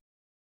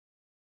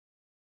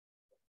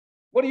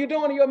 What are you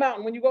doing to your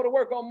mountain when you go to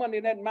work on Monday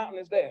and that mountain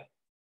is there?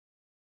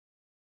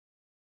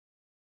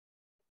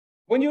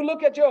 When you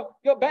look at your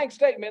bank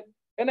statement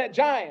and that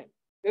giant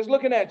is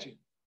looking at you.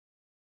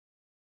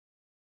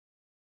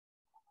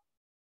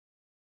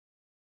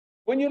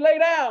 When you lay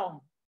down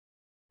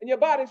and your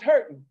body's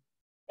hurting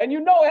and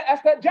you know it,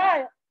 that's that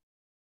giant.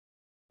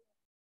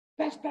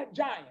 That's that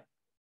giant.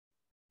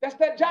 That's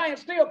that giant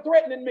still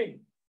threatening me.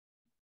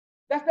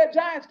 That's that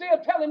giant still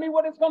telling me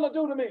what it's going to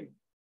do to me.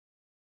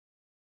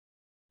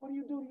 What do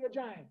you do to your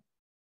giant?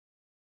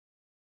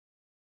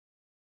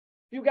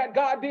 You got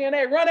God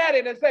DNA, run at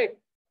it and say,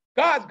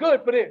 God's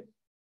good for this.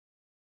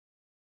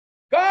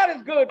 God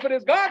is good for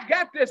this. God's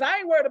got this. I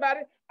ain't worried about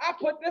it. I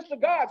put this to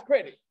God's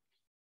credit.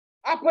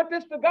 I put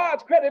this to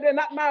God's credit and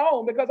not my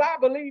own, because I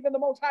believe in the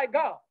Most High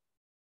God.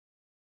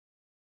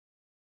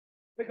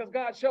 Because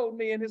God showed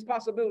me in his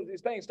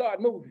possibilities, things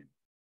start moving.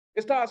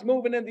 It starts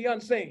moving in the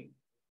unseen.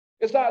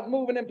 It starts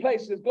moving in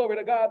places, glory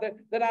to God,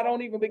 that I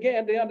don't even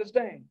begin to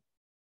understand.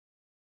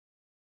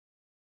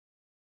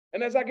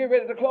 And as I get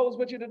ready to close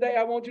with you today,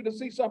 I want you to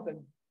see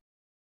something.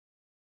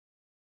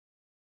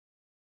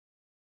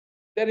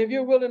 That if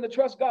you're willing to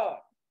trust God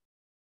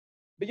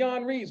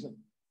beyond reason,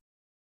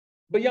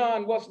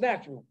 beyond what's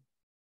natural,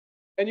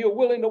 and you're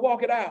willing to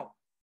walk it out,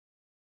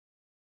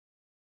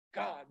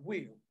 God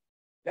will.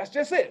 That's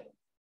just it.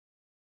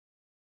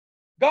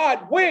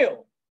 God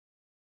will.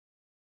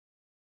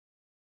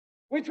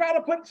 We try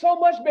to put so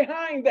much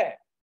behind that.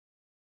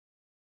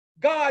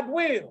 God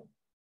will.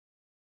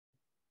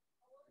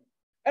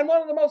 And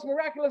one of the most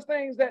miraculous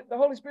things that the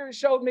Holy Spirit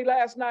showed me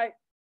last night,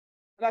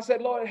 and I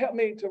said, Lord, help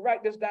me to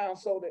write this down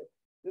so that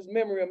this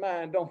memory of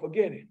mine, don't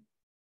forget it.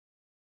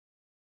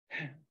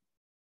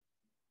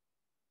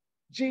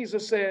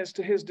 Jesus says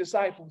to his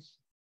disciples,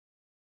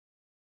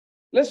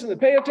 listen,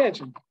 pay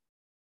attention.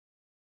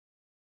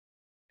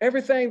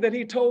 Everything that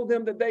he told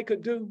them that they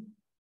could do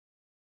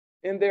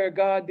in their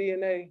God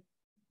DNA,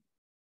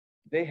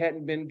 they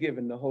hadn't been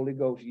given the Holy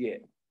Ghost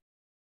yet.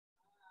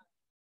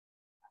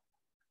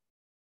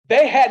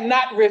 They had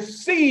not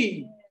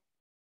received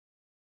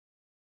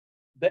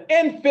the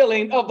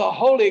infilling of the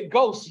Holy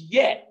Ghost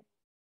yet.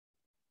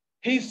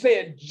 He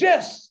said,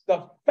 just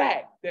the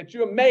fact that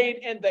you're made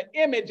in the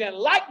image and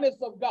likeness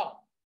of God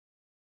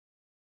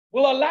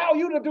will allow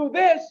you to do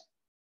this.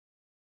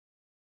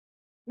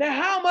 Now,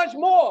 how much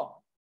more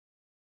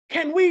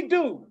can we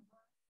do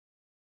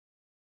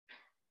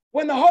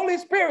when the Holy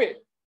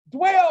Spirit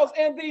dwells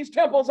in these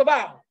temples of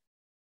ours?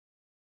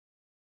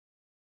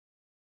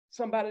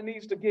 Somebody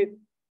needs to get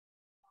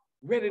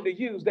ready to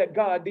use that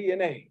God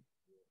DNA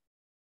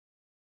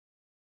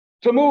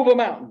to move a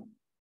mountain,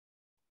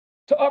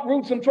 to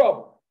uproot some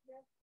trouble.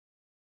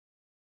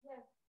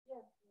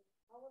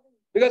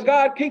 Because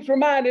God keeps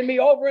reminding me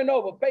over and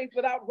over, faith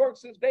without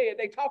works is dead.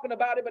 They talking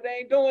about it, but they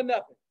ain't doing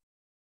nothing.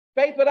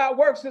 Faith without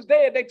works is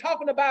dead. They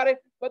talking about it,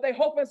 but they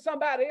hoping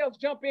somebody else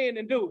jump in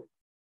and do it.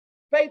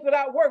 Faith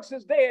without works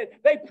is dead.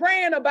 They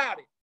praying about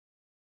it.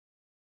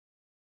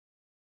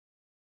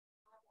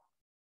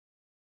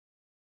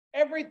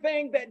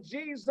 Everything that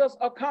Jesus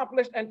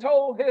accomplished and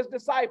told his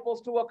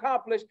disciples to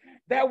accomplish,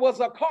 there was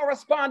a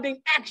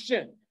corresponding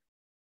action.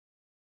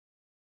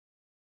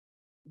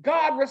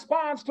 God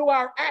responds to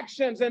our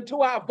actions and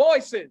to our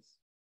voices.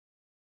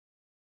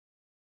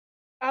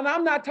 And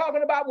I'm not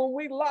talking about when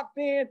we locked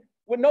in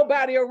with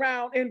nobody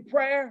around in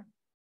prayer.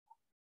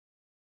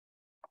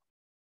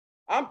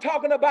 I'm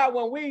talking about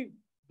when we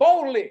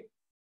boldly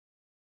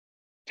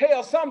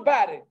tell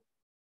somebody,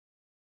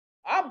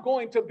 I'm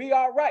going to be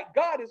all right.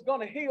 God is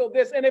going to heal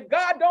this. And if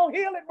God don't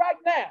heal it right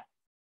now,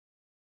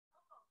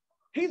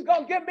 he's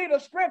going to give me the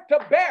strength to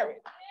bear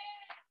it.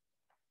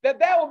 That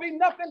there will be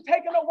nothing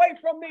taken away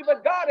from me,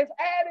 but God is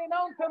adding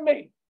on to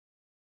me.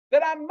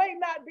 That I may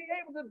not be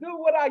able to do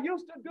what I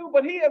used to do,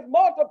 but he has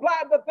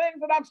multiplied the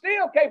things that I'm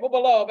still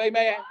capable of,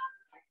 amen.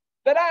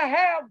 That I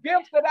have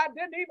gifts that I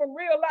didn't even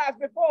realize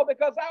before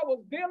because I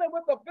was dealing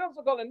with the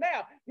physical, and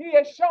now he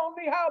has shown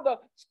me how the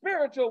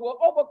spiritual will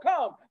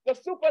overcome the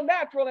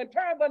supernatural and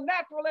turn the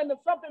natural into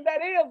something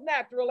that is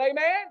natural,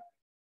 amen.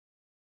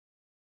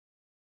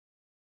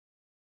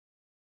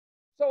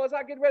 So as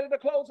I get ready to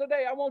close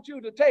today, I want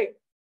you to take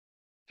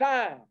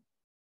time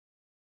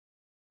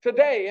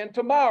today and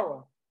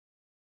tomorrow.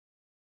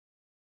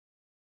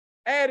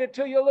 Add it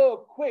to your little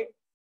quick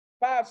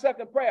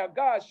 5-second prayer.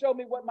 God, show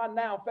me what my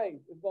now faith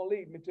is going to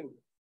lead me to.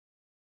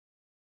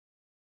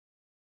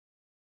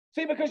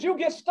 See, because you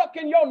get stuck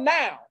in your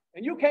now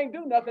and you can't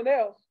do nothing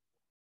else.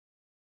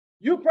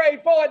 You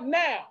prayed for it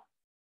now.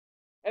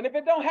 And if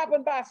it don't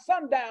happen by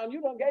sundown,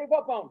 you done gave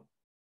up on it.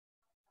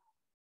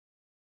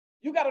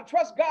 You got to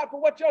trust God for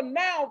what your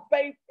now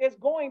faith is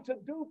going to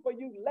do for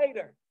you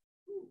later.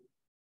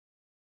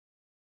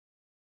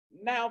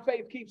 Now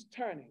faith keeps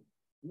turning.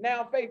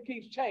 Now faith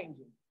keeps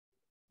changing.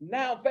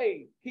 Now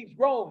faith keeps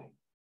growing.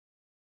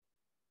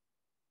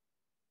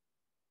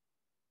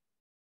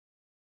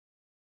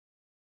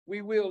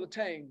 We will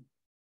attain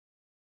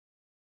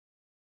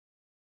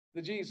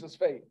the Jesus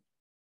faith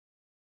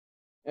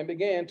and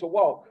begin to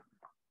walk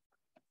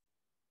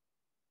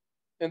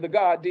in the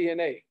God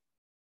DNA.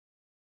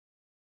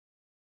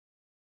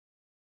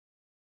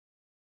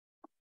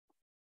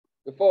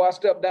 Before I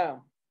step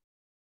down,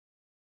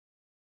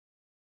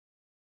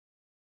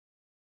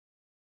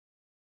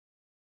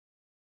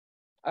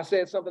 I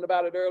said something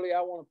about it earlier.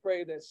 I want to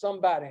pray that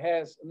somebody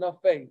has enough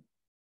faith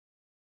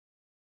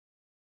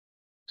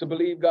to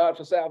believe God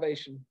for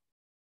salvation.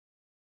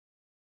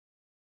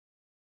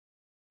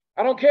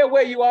 I don't care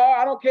where you are.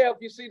 I don't care if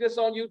you see this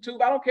on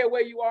YouTube. I don't care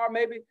where you are.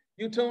 Maybe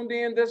you tuned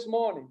in this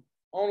morning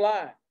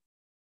online.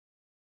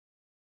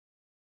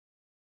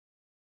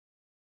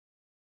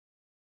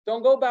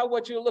 Don't go by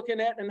what you're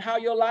looking at and how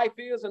your life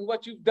is and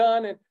what you've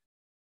done. And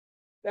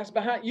that's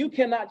behind. You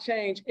cannot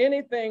change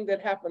anything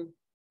that happened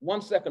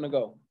 1 second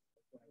ago.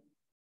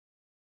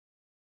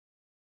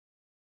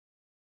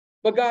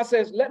 But God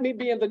says, let me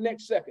be in the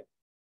next second.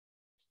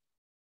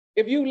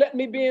 If you let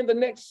me be in the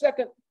next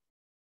second,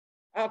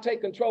 I'll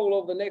take control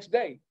over the next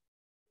day.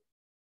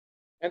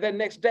 And that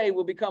next day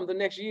will become the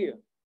next year.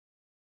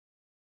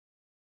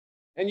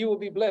 And you will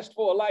be blessed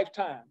for a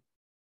lifetime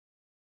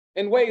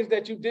in ways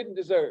that you didn't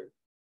deserve.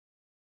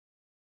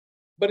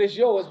 But it's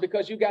yours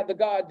because you got the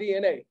God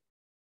DNA.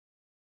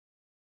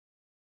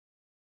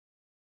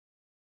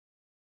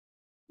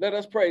 Let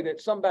us pray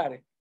that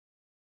somebody,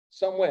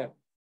 somewhere,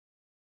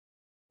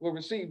 will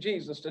receive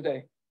Jesus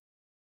today.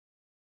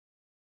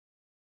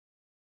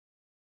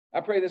 I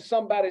pray that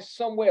somebody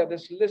somewhere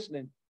that's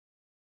listening,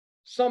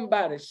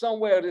 somebody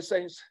somewhere that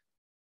says,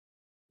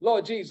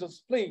 Lord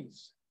Jesus,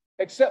 please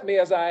accept me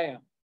as I am.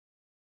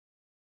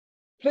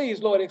 Please,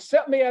 Lord,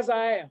 accept me as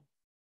I am.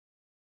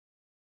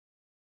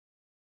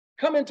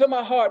 Come into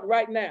my heart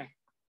right now.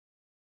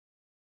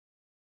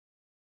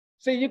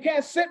 See, you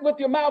can't sit with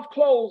your mouth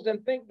closed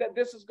and think that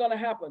this is going to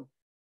happen.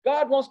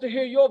 God wants to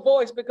hear your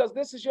voice because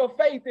this is your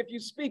faith if you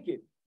speak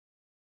it.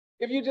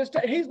 If you just,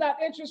 he's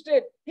not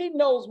interested. He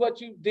knows what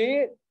you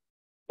did,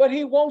 but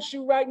he wants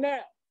you right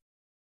now.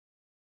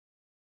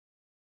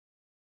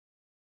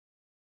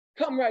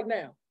 Come right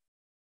now.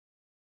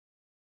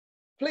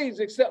 Please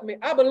accept me.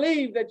 I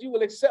believe that you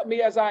will accept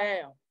me as I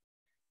am.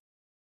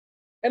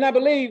 And I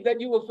believe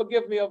that you will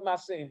forgive me of my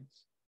sins.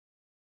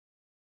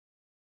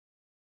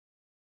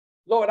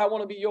 Lord, I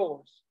want to be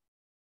yours.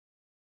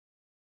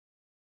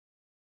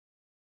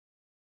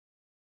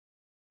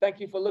 Thank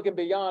you for looking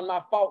beyond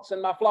my faults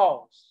and my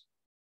flaws.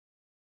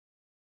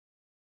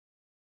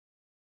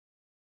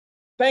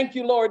 Thank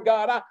you, Lord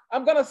God.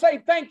 I'm going to say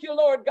thank you,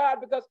 Lord God,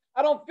 because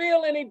I don't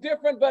feel any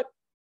different, but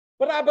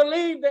I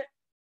believe that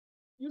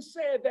you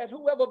said that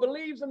whoever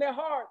believes in their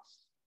hearts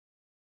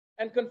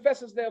and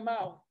confesses their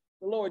mouth,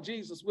 the Lord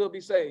Jesus will be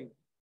saved.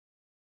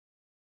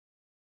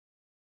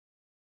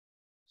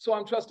 So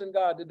I'm trusting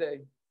God today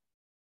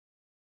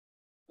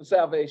for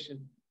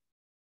salvation.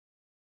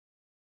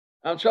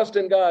 I'm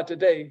trusting God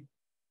today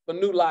for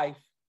new life.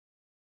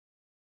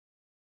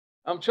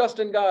 I'm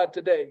trusting God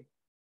today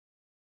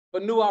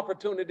for new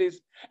opportunities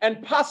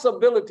and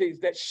possibilities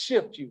that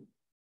shift you.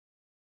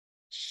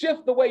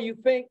 Shift the way you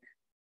think,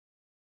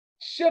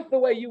 shift the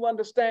way you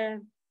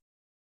understand,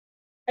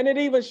 and it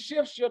even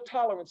shifts your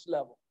tolerance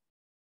level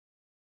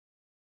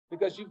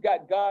because you've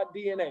got God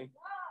DNA.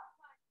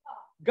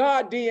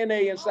 God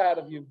DNA inside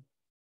of you.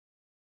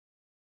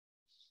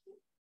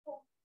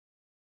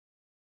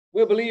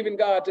 We'll believe in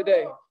God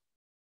today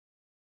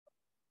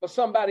for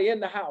somebody in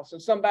the house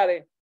and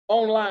somebody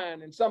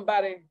online and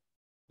somebody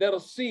that'll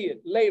see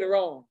it later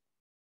on,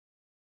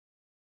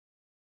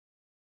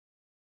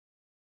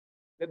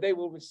 that they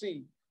will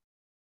receive.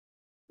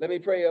 Let me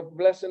pray a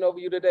blessing over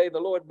you today. The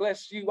Lord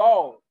bless you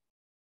all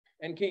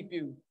and keep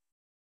you.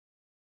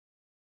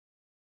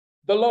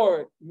 The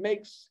Lord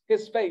makes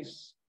his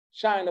face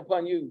shine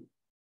upon you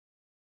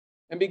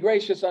and be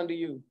gracious unto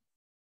you.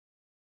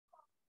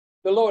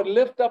 The Lord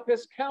lift up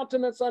his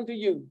countenance unto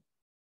you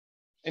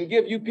and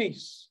give you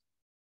peace.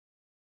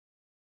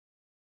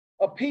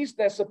 A peace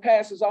that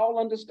surpasses all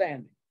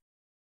understanding.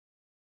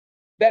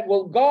 That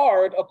will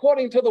guard,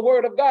 according to the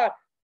word of God,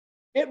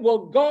 it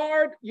will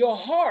guard your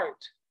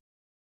heart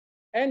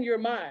and your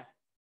mind.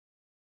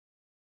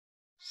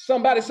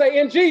 Somebody say,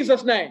 in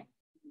Jesus' name.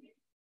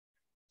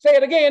 Say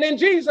it again, in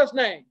Jesus'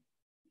 name.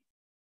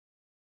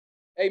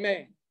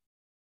 Amen.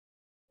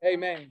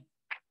 Amen.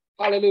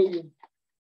 Hallelujah.